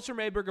at Seltzer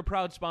Mayberg, a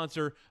proud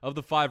sponsor of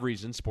the 5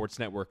 Reasons Sports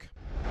Network.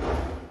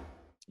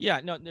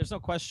 Yeah, no, there's no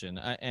question.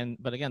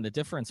 But again, the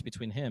difference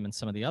between him and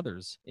some of the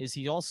others is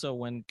he also,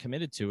 when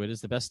committed to it,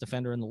 is the best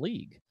defender in the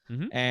league.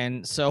 Mm-hmm.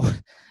 And so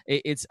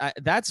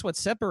that's what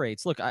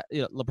separates. Look,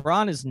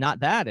 LeBron is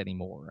not that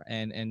anymore,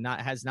 and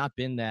has not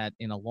been that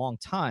in a long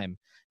time.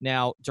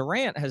 Now,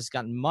 Durant has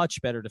gotten much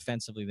better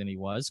defensively than he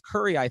was.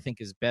 Curry, I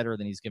think, is better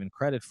than he's given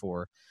credit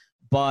for,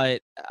 but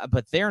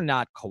they're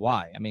not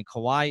Kawhi. I mean,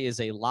 Kawhi is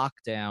a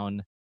lockdown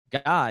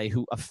guy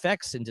who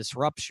affects and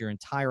disrupts your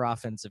entire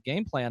offensive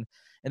game plan.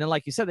 And then,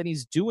 like you said, then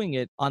he's doing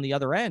it on the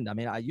other end. I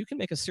mean, you can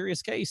make a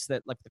serious case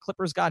that, like, the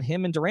Clippers got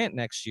him and Durant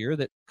next year,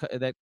 that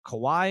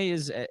Kawhi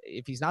is,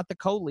 if he's not the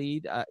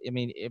co-lead,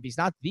 if he's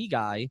not the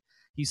guy,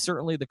 he's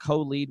certainly the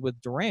co-lead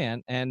with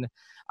Durant. And,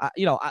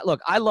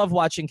 look, I love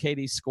watching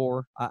KD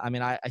score.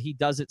 He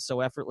does it so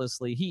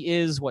effortlessly. He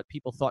is what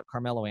people thought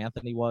Carmelo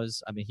Anthony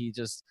was. He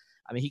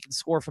can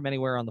score from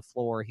anywhere on the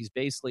floor. He's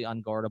basically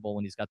unguardable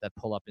when he's got that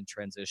pull-up in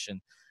transition.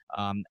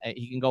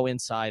 He can go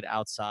inside,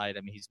 outside.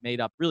 He's made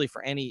up really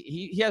for any.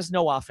 He has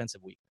no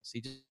offensive weakness.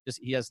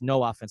 He has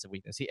no offensive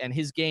weakness. And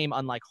his game,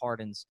 unlike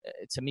Harden's,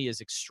 to me,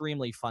 is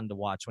extremely fun to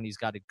watch when he's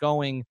got it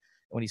going,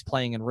 when he's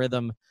playing in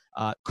rhythm.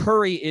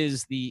 Curry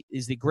is the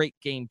great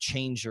game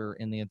changer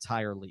in the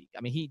entire league.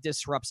 He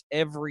disrupts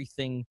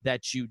everything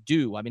that you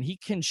do. He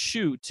can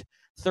shoot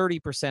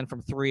 30%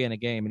 from 3 in a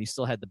game, and he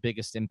still had the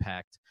biggest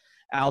impact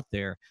out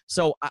there.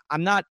 So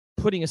I'm not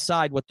putting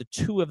aside what the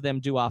two of them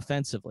do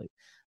offensively,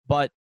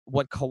 but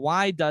what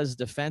Kawhi does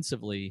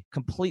defensively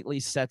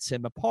completely sets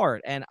him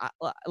apart. And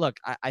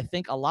I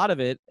think a lot of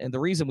it, and the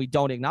reason we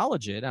don't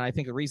acknowledge it, and I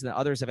think the reason that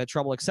others have had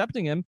trouble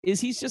accepting him, is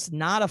he's just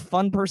not a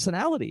fun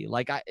personality.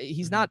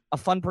 He's not a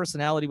fun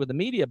personality with the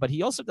media, but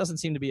he also doesn't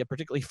seem to be a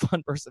particularly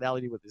fun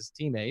personality with his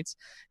teammates.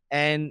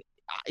 And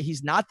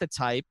he's not the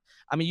type.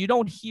 You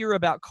don't hear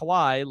about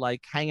Kawhi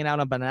like hanging out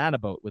on a banana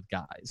boat with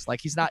guys.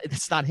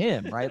 It's not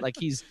him, right? I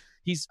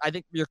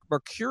think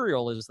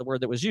mercurial is the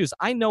word that was used.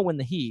 I know when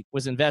the Heat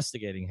was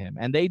investigating him,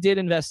 and they did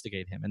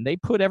investigate him, and they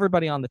put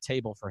everybody on the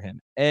table for him,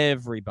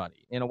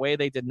 everybody, in a way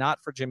they did not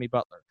for Jimmy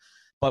Butler.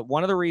 But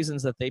one of the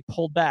reasons that they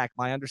pulled back,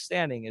 my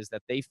understanding, is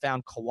that they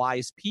found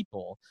Kawhi's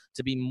people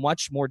to be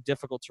much more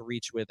difficult to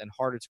reach with and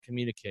harder to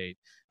communicate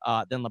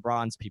than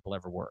LeBron's people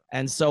ever were.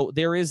 And so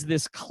there is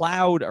this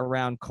cloud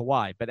around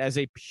Kawhi. But as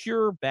a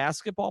pure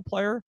basketball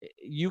player,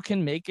 you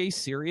can make a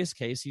serious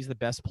case he's the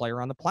best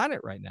player on the planet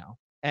right now.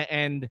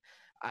 And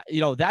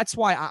that's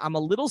why I'm a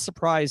little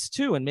surprised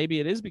too, and maybe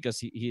it is because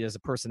he has a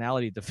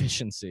personality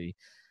deficiency,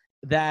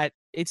 that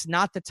it's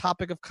not the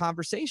topic of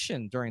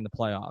conversation during the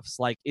playoffs.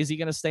 Like, is he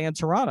going to stay in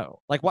Toronto?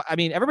 Like, what? I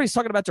mean, everybody's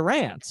talking about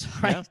Durant,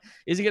 right? Yeah.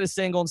 Is he going to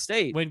stay in Golden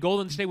State? When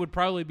Golden State would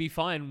probably be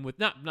fine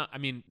with I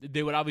mean,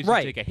 they would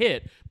obviously take a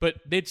hit, but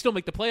they'd still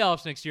make the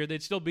playoffs next year.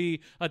 They'd still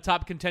be a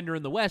top contender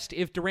in the West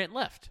if Durant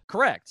left.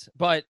 Correct.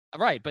 But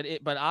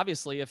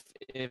obviously if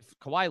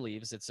Kawhi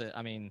leaves,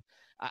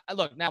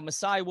 look, now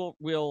Masai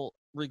will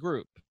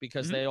regroup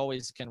because they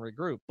always can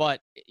regroup,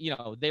 but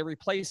they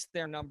replaced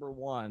their number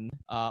one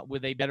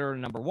with a better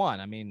number one.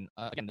 I mean,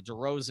 again, the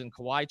DeRozan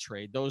Kawhi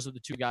trade, those are the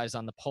two guys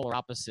on the polar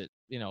opposite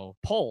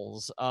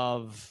poles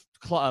of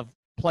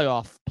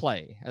playoff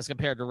play as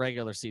compared to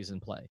regular season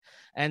play.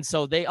 And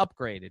so they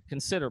upgraded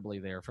considerably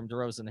there from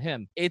DeRozan to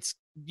him.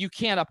 You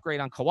can't upgrade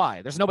on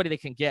Kawhi. There's nobody they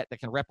can get that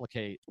can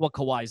replicate what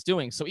Kawhi's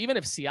doing. So even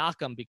if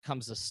Siakam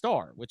becomes a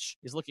star, which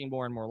is looking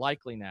more and more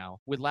likely now,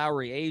 with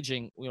Lowry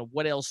aging,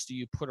 what else do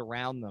you put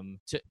around them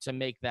to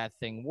make that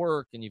thing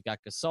work? And you've got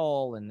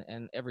Gasol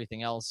and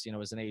everything else,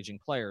 as an aging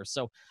player.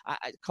 So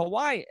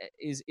Kawhi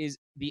is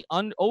the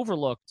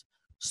overlooked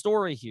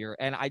story here,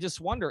 and I just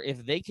wonder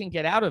if they can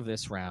get out of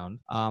this round.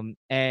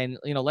 And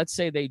let's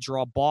say they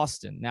draw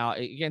Boston. Now,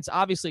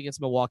 obviously against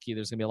Milwaukee,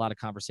 there's gonna be a lot of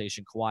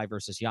conversation: Kawhi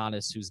versus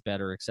Giannis, who's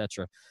better,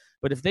 etc.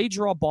 But if they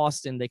draw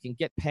Boston, they can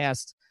get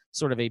past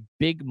sort of a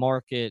big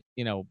market,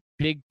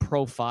 big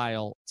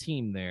profile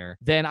team there.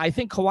 Then I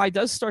think Kawhi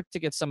does start to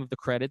get some of the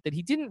credit that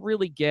he didn't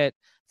really get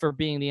for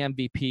being the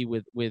MVP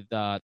with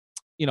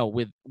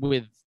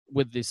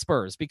the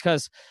Spurs,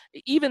 because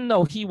even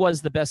though he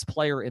was the best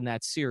player in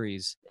that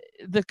series,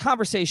 the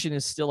conversation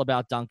is still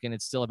about Duncan.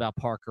 It's still about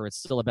Parker. It's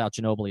still about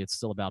Ginobili. It's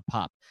still about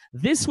Pop.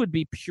 This would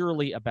be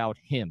purely about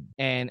him.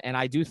 And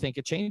I do think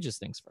it changes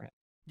things for him.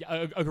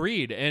 Yeah,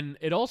 agreed. And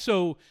it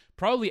also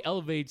probably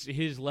elevates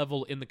his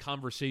level in the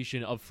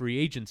conversation of free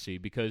agency,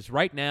 because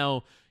right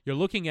now you're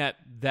looking at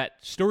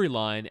that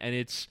storyline and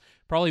it's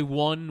probably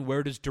one,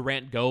 where does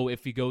Durant go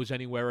if he goes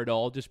anywhere at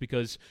all? Just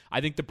because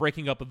I think the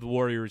breaking up of the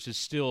Warriors is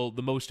still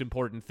the most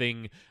important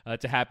thing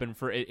to happen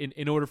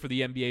in order for the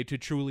NBA to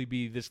truly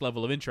be this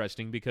level of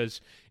interesting, because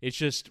it's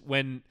just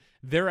when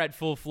they're at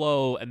full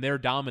flow and they're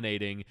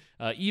dominating,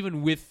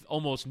 even with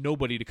almost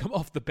nobody to come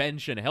off the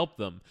bench and help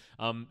them,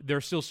 they're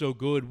still so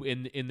good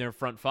in their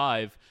front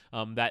five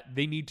that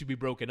they need to be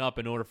broken up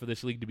in order for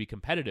this league to be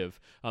competitive.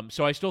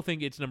 So I still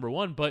think it's number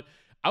one, but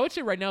I would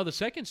say right now the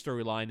second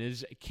storyline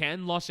is,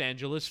 can Los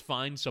Angeles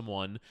find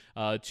someone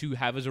to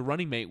have as a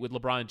running mate with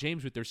LeBron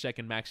James with their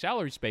second max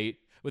salary spot?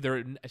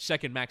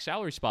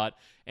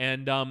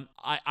 And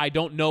I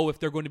don't know if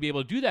they're going to be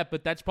able to do that,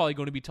 but that's probably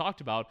going to be talked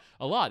about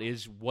a lot,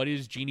 is what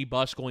is Jeannie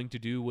Buss going to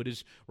do? What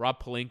is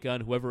Rob Pelinka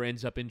and whoever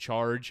ends up in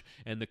charge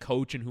and the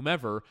coach and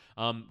whomever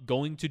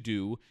going to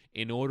do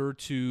in order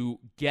to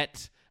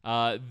get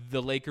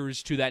the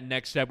Lakers to that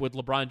next step with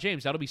LeBron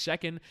James? That'll be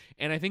second,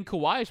 and I think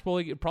Kawhi is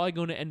probably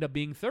going to end up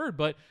being third.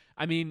 But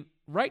I mean,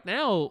 right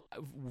now,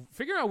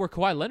 figuring out where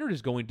Kawhi Leonard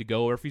is going to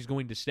go or if he's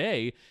going to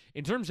stay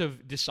in terms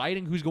of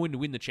deciding who's going to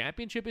win the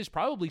championship is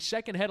probably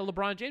second ahead of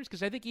LeBron James,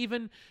 because I think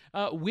even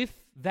with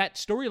that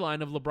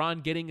storyline of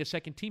LeBron getting a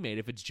second teammate,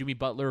 if it's Jimmy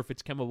Butler, if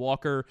it's Kemba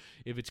Walker,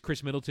 if it's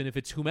Chris Middleton, if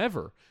it's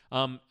whomever,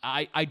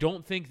 I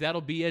don't think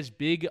that'll be as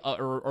big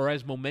or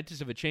as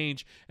momentous of a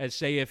change as,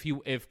 say,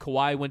 if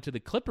Kawhi went to the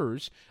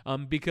Clippers,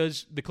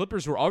 because the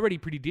Clippers were already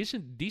pretty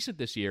decent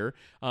this year,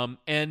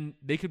 and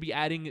they could be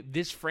adding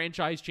this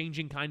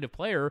franchise-changing kind of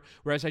player,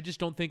 whereas I just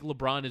don't think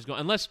LeBron is going,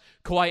 unless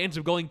Kawhi ends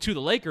up going to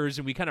the Lakers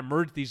and we kind of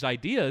merge these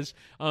ideas.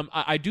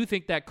 I do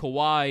think that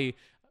Kawhi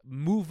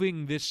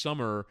moving this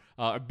summer,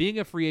 being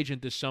a free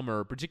agent this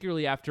summer,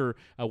 particularly after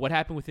what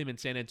happened with him in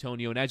San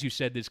Antonio, and as you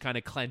said, this kind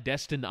of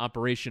clandestine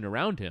operation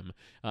around him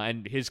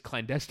and his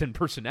clandestine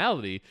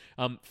personality,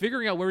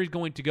 figuring out where he's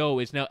going to go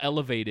is now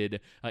elevated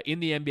in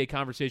the NBA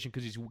conversation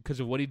because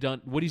of what he's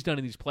done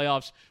in these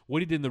playoffs,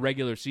 what he did in the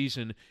regular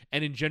season,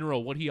 and in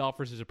general what he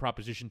offers as a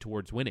proposition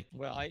towards winning.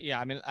 Well,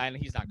 and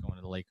he's not going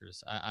to the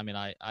Lakers.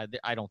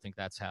 I don't think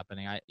that's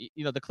happening.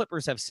 The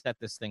Clippers have set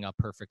this thing up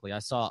perfectly. I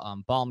saw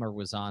Ballmer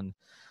was on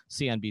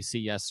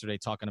CNBC yesterday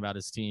talking about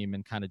his team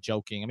and kind of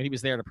joking. I mean, he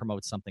was there to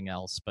promote something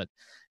else, but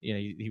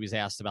he was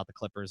asked about the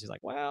Clippers. He's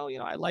like, well,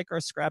 I like our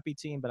scrappy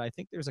team, but I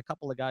think there's a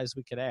couple of guys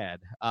we could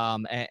add.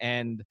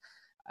 And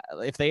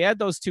if they add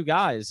those two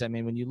guys, I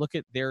mean, when you look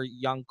at their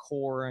young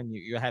core and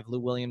you have Lou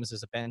Williams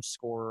as a bench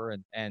scorer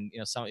and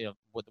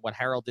what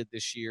Harold did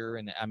this year,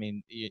 and I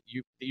mean,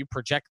 you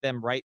project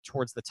them right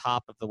towards the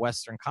top of the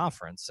Western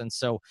Conference. And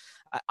so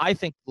I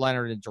think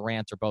Leonard and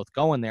Durant are both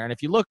going there. And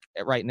if you look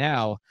at right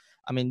now,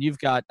 I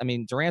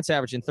mean, Durant's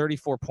averaging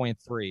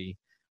 34.3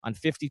 on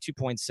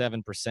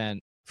 52.7%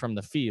 from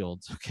the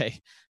field. Okay.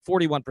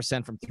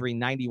 41% from three,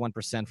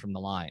 91% from the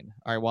line.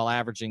 All right. While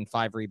averaging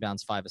 5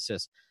 rebounds, 5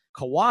 assists.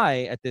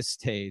 Kawhi at this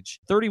stage,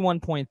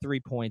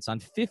 31.3 points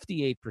on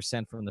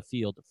 58% from the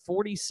field,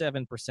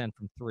 47%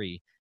 from three,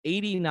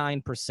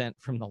 89%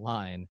 from the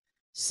line,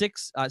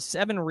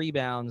 7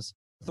 rebounds,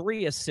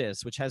 3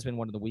 assists, which has been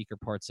one of the weaker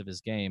parts of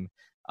his game,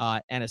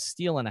 and a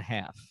steal and a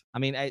half. I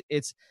mean,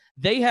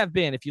 they have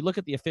been, if you look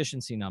at the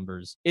efficiency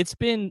numbers, it's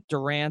been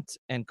Durant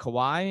and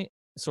Kawhi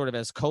sort of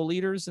as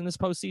co-leaders in this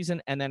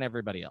postseason, and then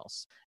everybody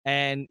else.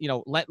 And,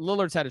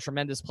 Lillard's had a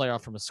tremendous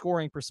playoff from a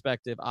scoring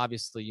perspective.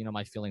 Obviously,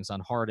 my feelings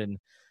on Harden.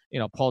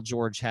 Paul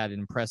George had an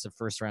impressive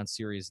first-round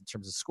series in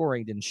terms of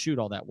scoring, didn't shoot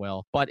all that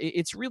well. But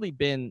it's really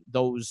been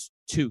those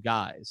two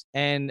guys.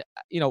 And,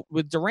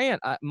 with Durant,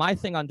 my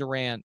thing on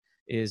Durant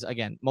is,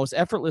 again, most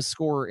effortless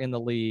scorer in the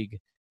league,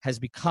 has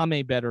become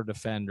a better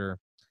defender.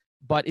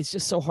 But it's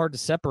just so hard to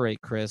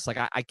separate, Chris. Like,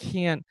 I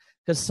can't,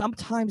 because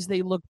sometimes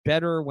they look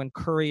better when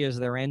Curry is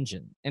their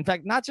engine. In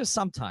fact, not just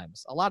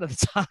sometimes, a lot of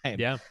the time.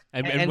 Yeah.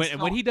 And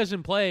when he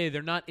doesn't play,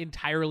 they're not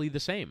entirely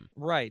the same.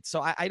 Right.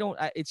 So I don't,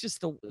 it's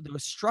just the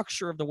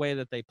structure of the way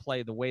that they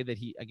play, the way that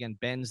he, again,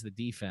 bends the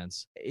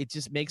defense. It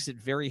just makes it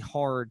very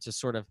hard to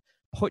sort of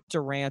put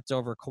Durant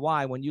over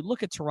Kawhi. When you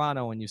look at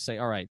Toronto and you say,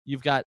 all right,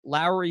 you've got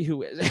Lowry,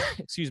 who,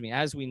 excuse me,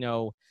 as we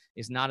know,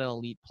 is not an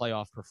elite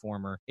playoff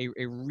performer,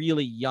 a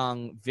really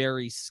young,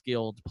 very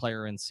skilled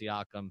player in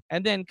Siakam,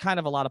 and then kind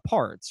of a lot of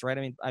parts, right?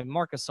 I mean,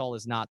 Marc Gasol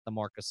is not the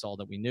Marc Gasol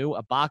that we knew.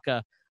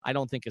 Ibaka, I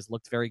don't think, has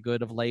looked very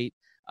good of late.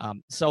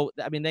 So,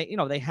 I mean,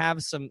 they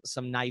have some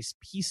nice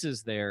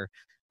pieces there,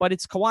 but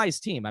it's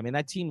Kawhi's team. I mean,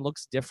 that team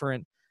looks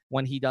different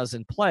when he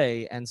doesn't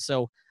play, and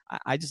so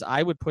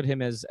I would put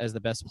him as the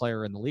best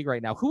player in the league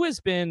right now. Who has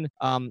been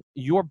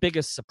your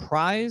biggest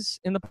surprise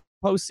in the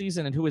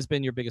postseason, and who has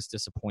been your biggest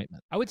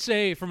disappointment? I would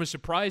say, from a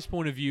surprise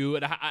point of view,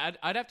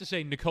 I'd have to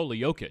say Nikola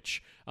Jokic,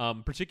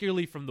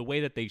 particularly from the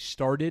way that they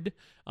started,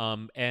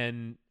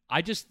 and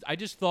I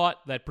just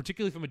thought that,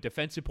 particularly from a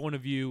defensive point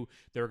of view,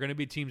 there are going to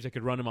be teams that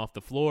could run him off the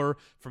floor.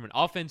 From an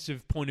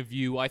offensive point of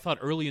view, I thought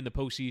early in the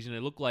postseason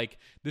it looked like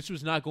this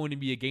was not going to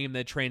be a game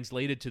that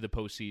translated to the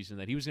postseason,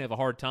 that he was going to have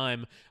a hard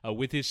time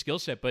with his skill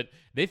set. But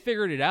they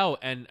figured it out,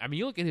 and I mean,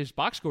 you look at his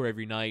box score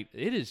every night;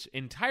 it is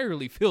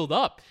entirely filled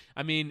up.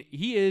 I mean,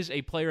 he is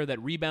a player that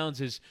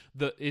rebounds, is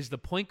the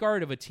point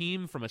guard of a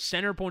team from a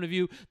center point of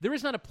view. There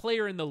is not a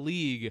player in the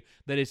league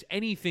that is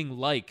anything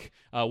like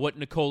what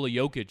Nikola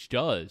Jokic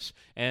does.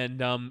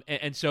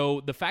 And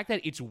so the fact that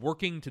it's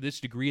working to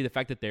this degree, the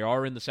fact that they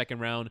are in the second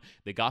round,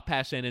 they got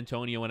past San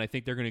Antonio, and I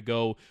think they're going to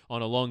go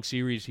on a long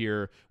series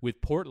here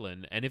with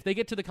Portland. And if they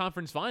get to the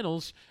conference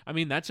finals, I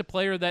mean, that's a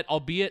player that,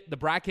 albeit the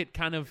bracket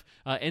kind of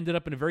ended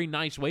up in a very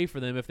nice way for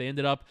them. If they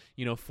ended up,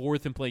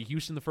 fourth and playing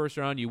Houston the first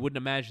round, you wouldn't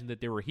imagine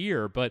that they were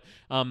here. But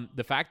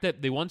the fact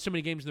that they won so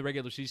many games in the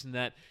regular season,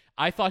 that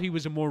I thought he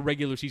was a more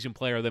regular season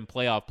player than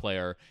playoff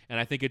player, and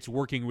I think it's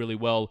working really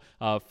well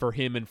for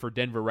him and for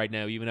Denver right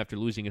now, even after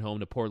losing at home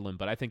to Portland.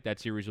 But I think that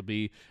series will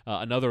be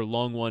another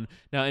long one.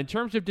 Now, in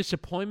terms of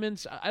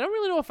disappointments, I don't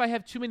really know if I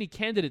have too many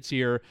candidates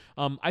here.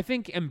 I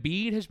think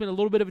Embiid has been a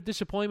little bit of a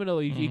disappointment.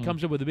 He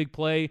comes up with a big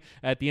play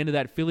at the end of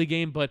that Philly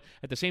game, but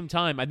at the same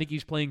time, I think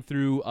he's playing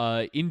through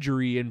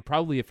injury, and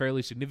probably a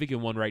fairly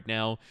significant one right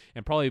now,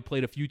 and probably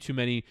played a few too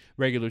many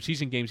regular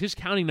season games. His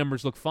counting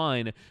numbers look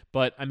fine,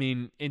 but I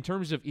mean, in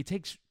terms of, he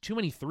takes too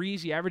many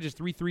threes. He averages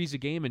 3 threes a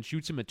game and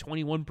shoots them at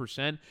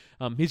 21%.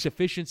 His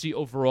efficiency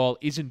overall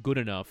isn't good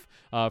enough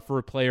for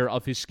a player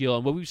of his skill.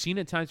 And what we've seen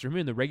at times from him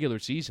in the regular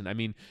season, I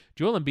mean,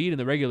 Joel Embiid in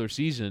the regular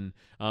season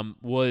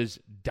was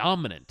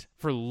dominant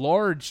for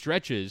large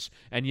stretches,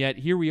 and yet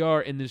here we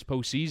are in this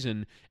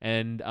postseason,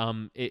 and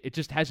it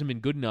just hasn't been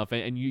good enough.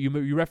 And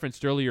you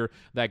referenced earlier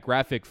that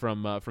graphic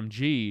from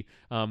G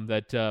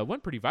that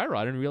went pretty viral.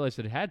 I didn't realize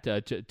that it had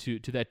to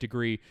that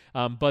degree.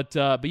 But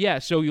yeah,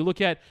 so you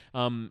look at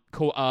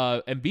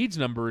Embiid's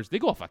numbers; they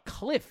go off a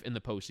cliff in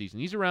the postseason.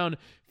 He's around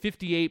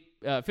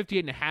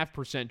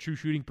 58.5% true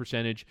shooting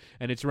percentage,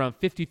 and it's around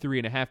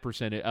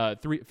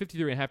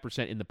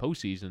 53.5% in the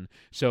postseason.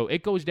 So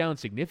it goes down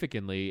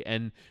significantly,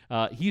 and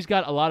he's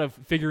got a lot of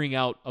figuring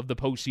out of the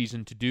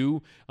postseason to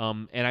do.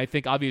 And I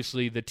think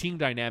obviously the team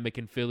dynamic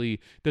in Philly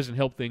doesn't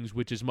help things,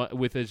 with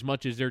as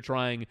much as they're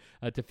trying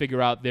to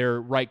figure out their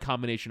right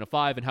combination of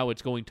 5 and how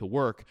it's going to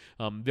work.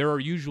 There are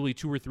usually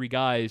 2 or 3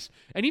 guys,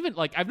 and even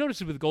like I've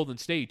noticed it with Golden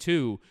State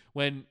too,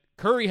 when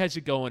Curry has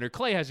it going or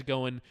Clay has it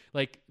going,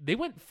 like they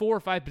went 4 or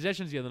 5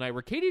 possessions the other night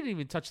where KD didn't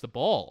even touch the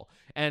ball,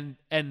 and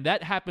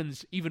that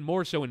happens even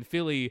more so in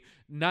Philly.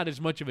 Not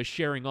as much of a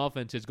sharing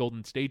offense as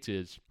Golden State's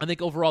is. I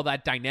think overall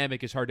that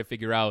dynamic is hard to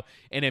figure out,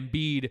 and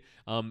Embiid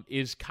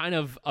is kind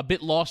of a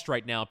bit lost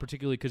right now,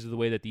 particularly because of the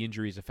way that the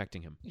injury is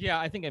affecting him. Yeah,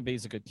 I think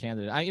Embiid's a good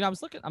candidate.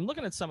 I'm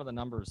looking at some of the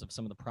numbers of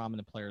some of the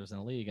prominent players in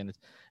the league, and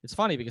it's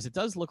funny because it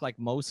does look like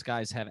most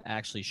guys have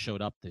actually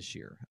showed up this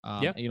year,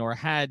 or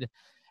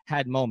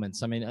had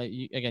moments. I mean,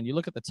 again, you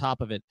look at the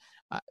top of it.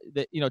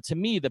 To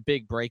me, the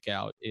big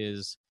breakout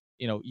is,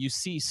 you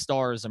see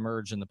stars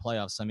emerge in the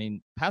playoffs. I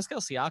mean, Pascal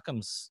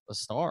Siakam's a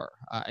star.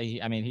 He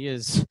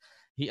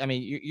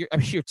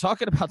You're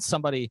talking about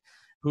somebody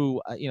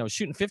who,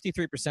 shooting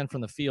 53%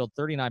 from the field,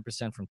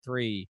 39% from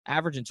three,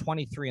 averaging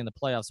 23 in the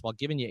playoffs while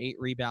giving you 8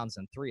 rebounds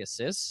and 3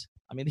 assists.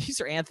 I mean,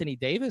 these are Anthony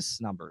Davis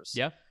numbers.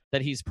 Yeah.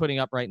 That he's putting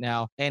up right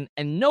now, and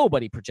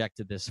nobody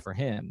projected this for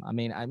him. I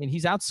mean,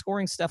 he's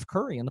outscoring Steph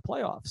Curry in the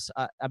playoffs.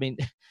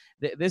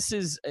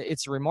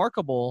 It's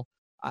remarkable.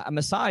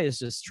 Masai is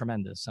just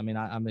tremendous. I mean,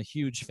 I'm a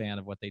huge fan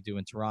of what they do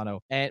in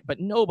Toronto, but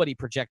nobody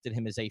projected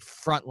him as a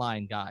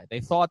frontline guy. They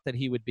thought that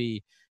he would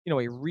be,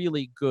 a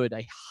really good,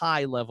 a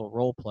high-level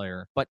role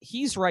player, but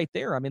he's right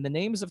there. I mean, the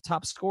names of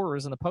top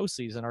scorers in the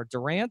postseason are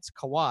Durant,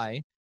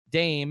 Kawhi,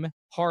 Dame,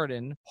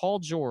 Harden, Paul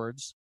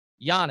George,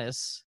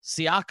 Giannis,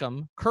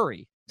 Siakam,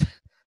 Curry.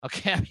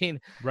 Okay,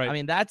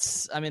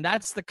 that's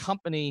the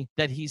company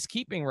that he's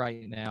keeping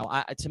right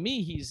now. To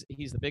me, he's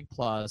the big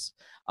plus.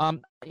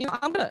 I'm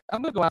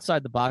gonna go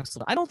outside the box.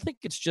 I don't think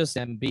it's just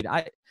Embiid.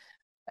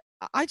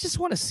 I just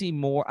want to see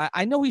more.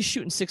 I know he's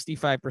shooting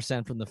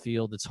 65% from the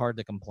field. It's hard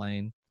to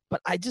complain,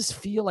 but I just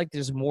feel like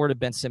there's more to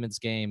Ben Simmons'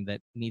 game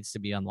that needs to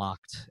be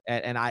unlocked,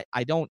 and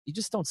you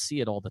just don't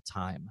see it all the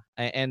time.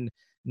 And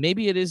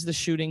maybe it is the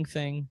shooting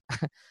thing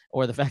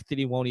or the fact that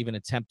he won't even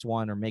attempt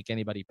one or make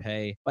anybody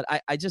pay. But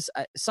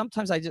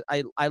sometimes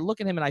I look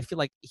at him and I feel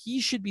like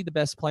he should be the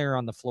best player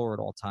on the floor at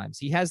all times.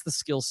 He has the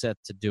skill set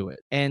to do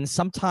it. And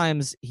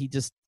sometimes he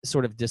just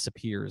sort of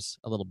disappears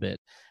a little bit.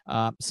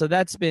 So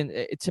that's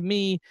been, to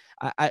me,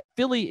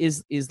 Philly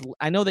is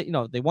I know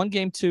that, they won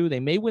game 2. They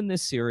may win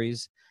this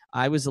series.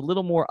 I was a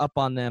little more up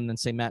on them than,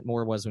 say, Matt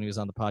Moore was when he was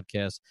on the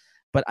podcast.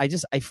 But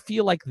I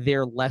feel like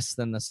they're less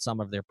than the sum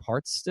of their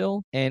parts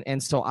still,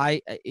 and so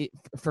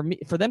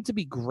for them to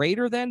be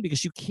greater than,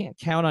 because you can't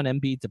count on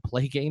Embiid to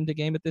play game to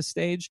game at this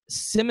stage,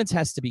 Simmons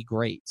has to be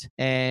great,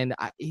 and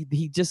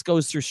he just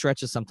goes through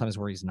stretches sometimes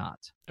where he's not.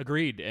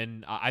 Agreed,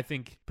 and I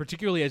think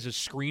particularly as a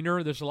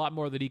screener, there's a lot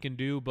more that he can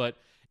do, but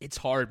it's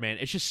hard, man.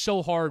 It's just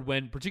so hard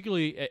when,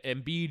 particularly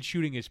Embiid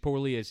shooting as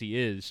poorly as he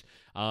is,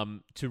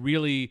 to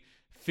really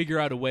figure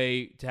out a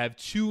way to have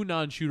 2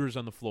 non-shooters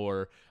on the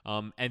floor,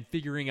 and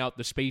figuring out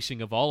the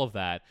spacing of all of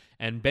that,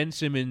 and Ben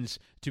Simmons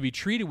to be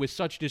treated with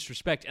such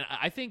disrespect. And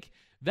I think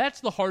that's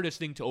the hardest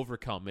thing to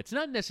overcome. It's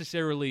not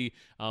necessarily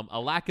a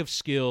lack of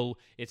skill.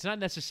 It's not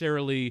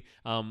necessarily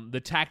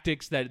the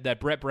tactics that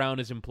Brett Brown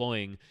is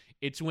employing.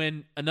 It's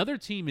when another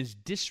team is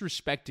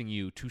disrespecting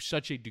you to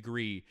such a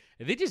degree,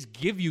 they just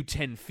give you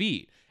 10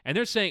 feet. And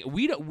they're saying,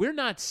 we're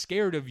not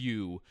scared of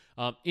you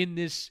in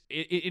this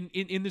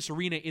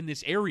arena, in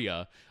this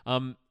area.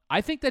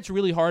 I think that's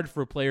really hard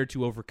for a player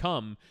to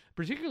overcome,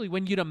 particularly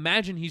when you'd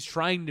imagine he's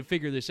trying to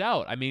figure this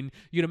out. I mean,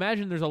 you'd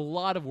imagine there's a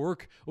lot of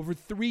work over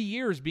 3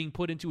 years being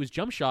put into his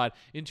jump shot,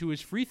 into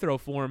his free throw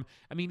form.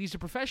 I mean, he's a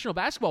professional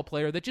basketball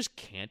player that just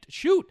can't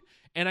shoot.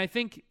 And I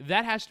think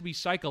that has to be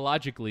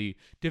psychologically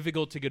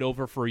difficult to get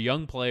over for a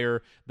young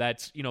player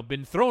that's,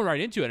 been thrown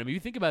right into it. I mean, you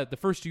think about it, the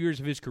first 2 years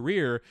of his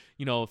career,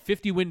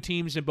 50-win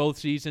teams in both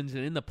seasons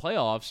and in the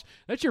playoffs,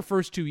 that's your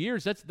first 2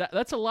 years.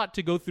 That's a lot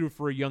to go through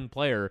for a young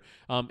player,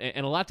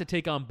 and a lot to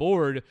take on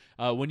board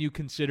when you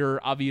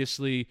consider,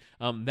 obviously,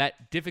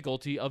 that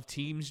difficulty of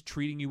teams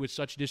treating you with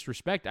such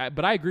disrespect.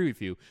 But I agree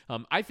with you.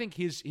 I think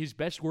his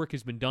best work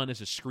has been done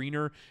as a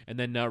screener and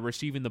then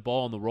receiving the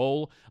ball on the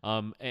roll,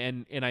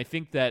 and I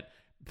think that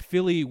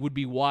Philly would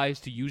be wise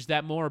to use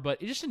that more,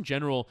 but just in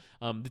general,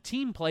 the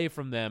team play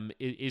from them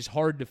is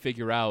hard to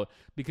figure out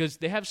because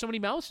they have so many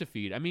mouths to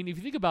feed. I mean, if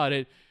you think about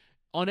it,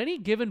 on any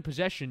given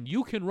possession,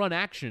 you can run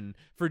action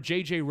for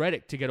J.J.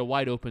 Redick to get a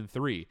wide-open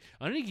 3.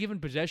 On any given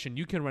possession,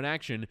 you can run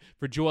action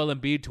for Joel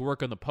Embiid to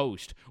work on the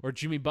post or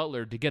Jimmy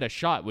Butler to get a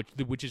shot,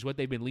 which is what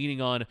they've been leaning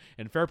on,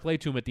 and fair play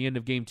to him at the end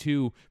of Game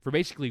 2 for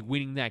basically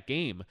winning that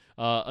game,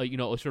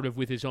 sort of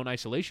with his own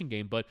isolation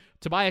game. But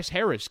Tobias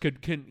Harris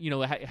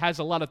has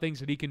a lot of things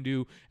that he can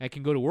do and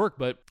can go to work,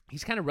 but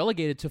he's kind of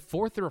relegated to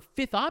 4th or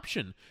 5th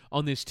option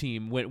on this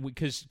team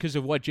because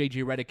of what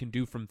J.J. Redick can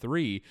do from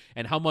 3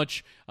 and how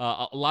much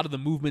a lot of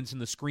the movements and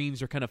the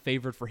screens are kind of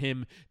favored for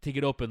him to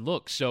get open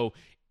looks. So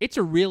it's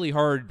a really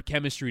hard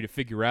chemistry to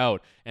figure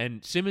out,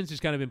 and Simmons has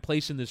kind of been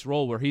placed in this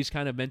role where he's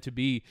kind of meant to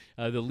be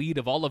the lead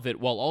of all of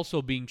it while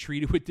also being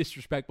treated with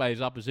disrespect by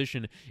his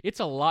opposition. It's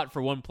a lot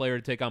for one player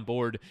to take on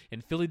board,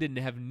 and Philly didn't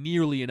have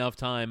nearly enough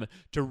time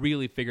to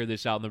really figure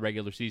this out in the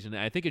regular season.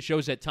 And I think it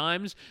shows at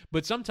times,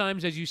 but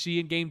sometimes, as you see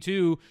in Game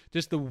 2,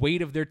 just the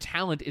weight of their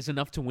talent is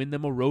enough to win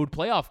them a road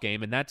playoff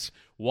game, and that's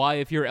why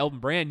if you're Elton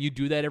Brand, you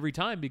do that every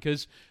time,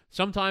 because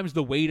sometimes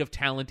the weight of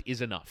talent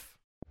is enough.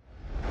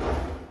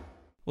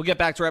 We'll get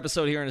back to our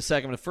episode here in a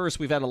second, but first,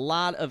 we've had a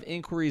lot of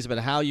inquiries about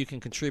how you can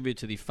contribute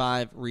to the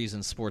 5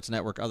 Reasons Sports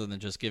Network other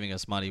than just giving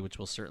us money, which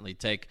we'll certainly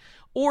take,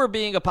 or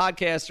being a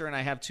podcaster, and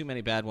I have too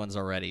many bad ones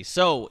already.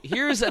 So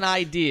here's an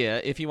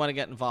idea if you want to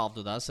get involved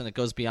with us, and it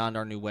goes beyond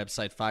our new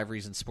website,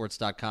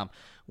 5reasonsports.com.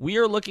 We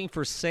are looking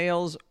for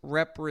sales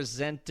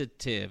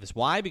representatives.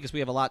 Why? Because we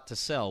have a lot to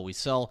sell. We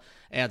sell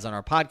ads on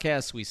our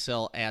podcasts. We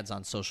sell ads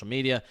on social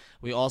media.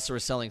 We also are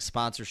selling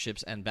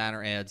sponsorships and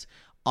banner ads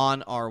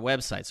on our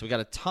website. So we got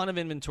a ton of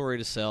inventory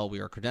to sell. We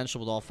are credentialed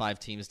with all 5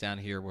 teams down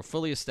here. We're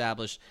fully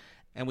established.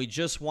 And we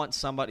just want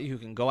somebody who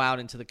can go out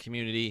into the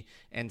community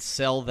and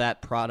sell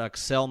that product,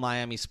 sell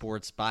Miami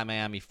sports by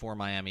Miami for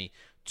Miami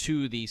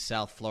to the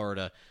South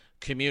Florida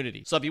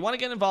community. So if you want to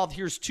get involved,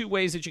 here's 2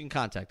 ways that you can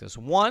contact us.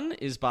 One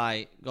is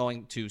by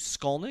going to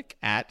Skolnick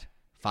at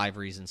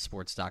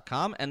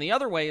 5reasonsports.com. And the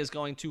other way is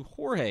going to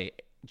Jorge,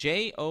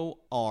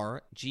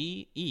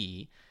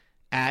 Jorge,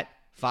 at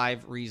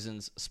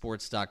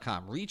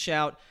 5reasonsports.com. Reach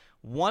out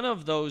one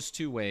of those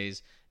 2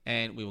 ways,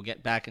 and we will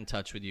get back in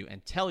touch with you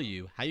and tell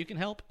you how you can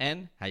help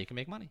and how you can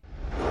make money.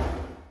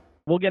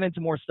 We'll get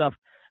into more stuff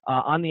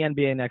on the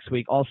NBA next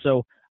week.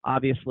 Also,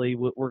 obviously,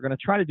 we're going to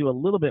try to do a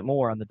little bit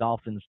more on the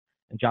Dolphins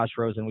and Josh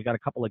Rosen. We got a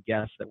couple of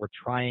guests that we're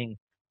trying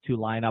to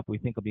line up we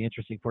think will be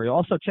interesting for you.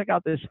 Also, check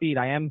out this feed.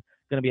 I am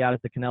going to be out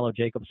at the Canelo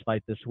Jacobs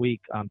fight this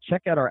week.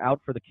 Check out our Out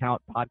for the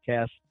Count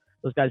podcast.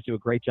 Those guys do a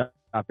great job.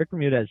 Vic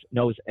Bermudez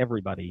knows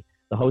everybody,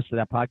 the host of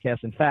that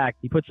podcast. In fact,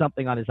 he put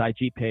something on his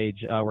IG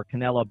page where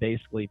Canelo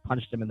basically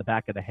punched him in the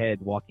back of the head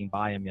walking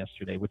by him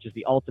yesterday, which is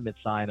the ultimate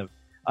sign of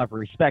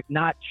respect.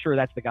 Not sure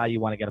that's the guy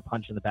you want to get a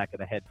punch in the back of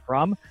the head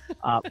from,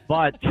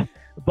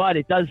 but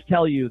it does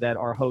tell you that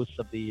our hosts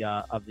of the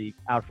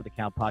Out for the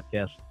Count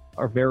podcast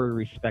are very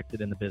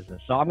respected in the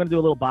business. So I'm going to do a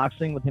little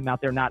boxing with him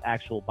out there, not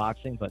actual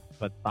boxing, but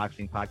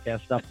boxing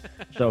podcast stuff.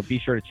 So be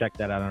sure to check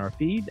that out on our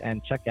feed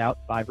and check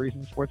out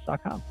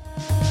 5reasonsports.com.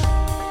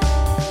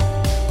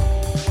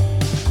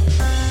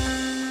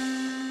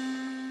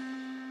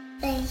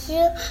 Thank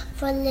you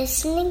for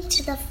listening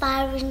to the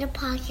 5 Reasons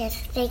Podcast.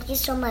 Thank you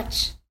so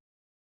much.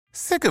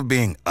 Sick of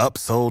being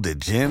upsold at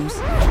gyms?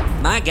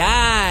 My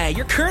guy,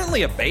 you're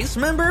currently a base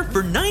member?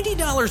 For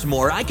 $90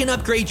 more, I can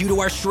upgrade you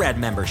to our Shred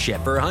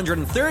membership. For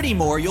 $130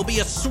 more, you'll be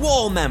a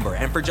Swole member.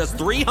 And for just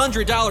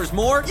 $300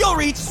 more, you'll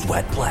reach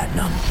Sweat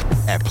Platinum.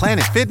 At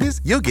Planet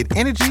Fitness, you'll get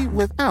energy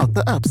without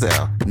the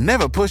upsell.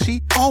 Never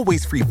pushy,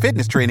 always free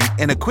fitness training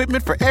and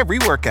equipment for every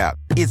workout.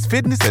 It's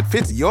fitness that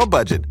fits your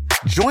budget.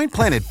 Join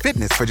Planet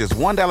Fitness for just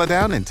 $1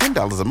 down and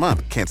 $10 a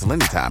month. Cancel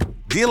anytime.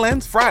 Deal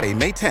ends Friday,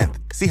 May 10th.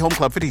 See Home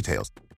Club for details.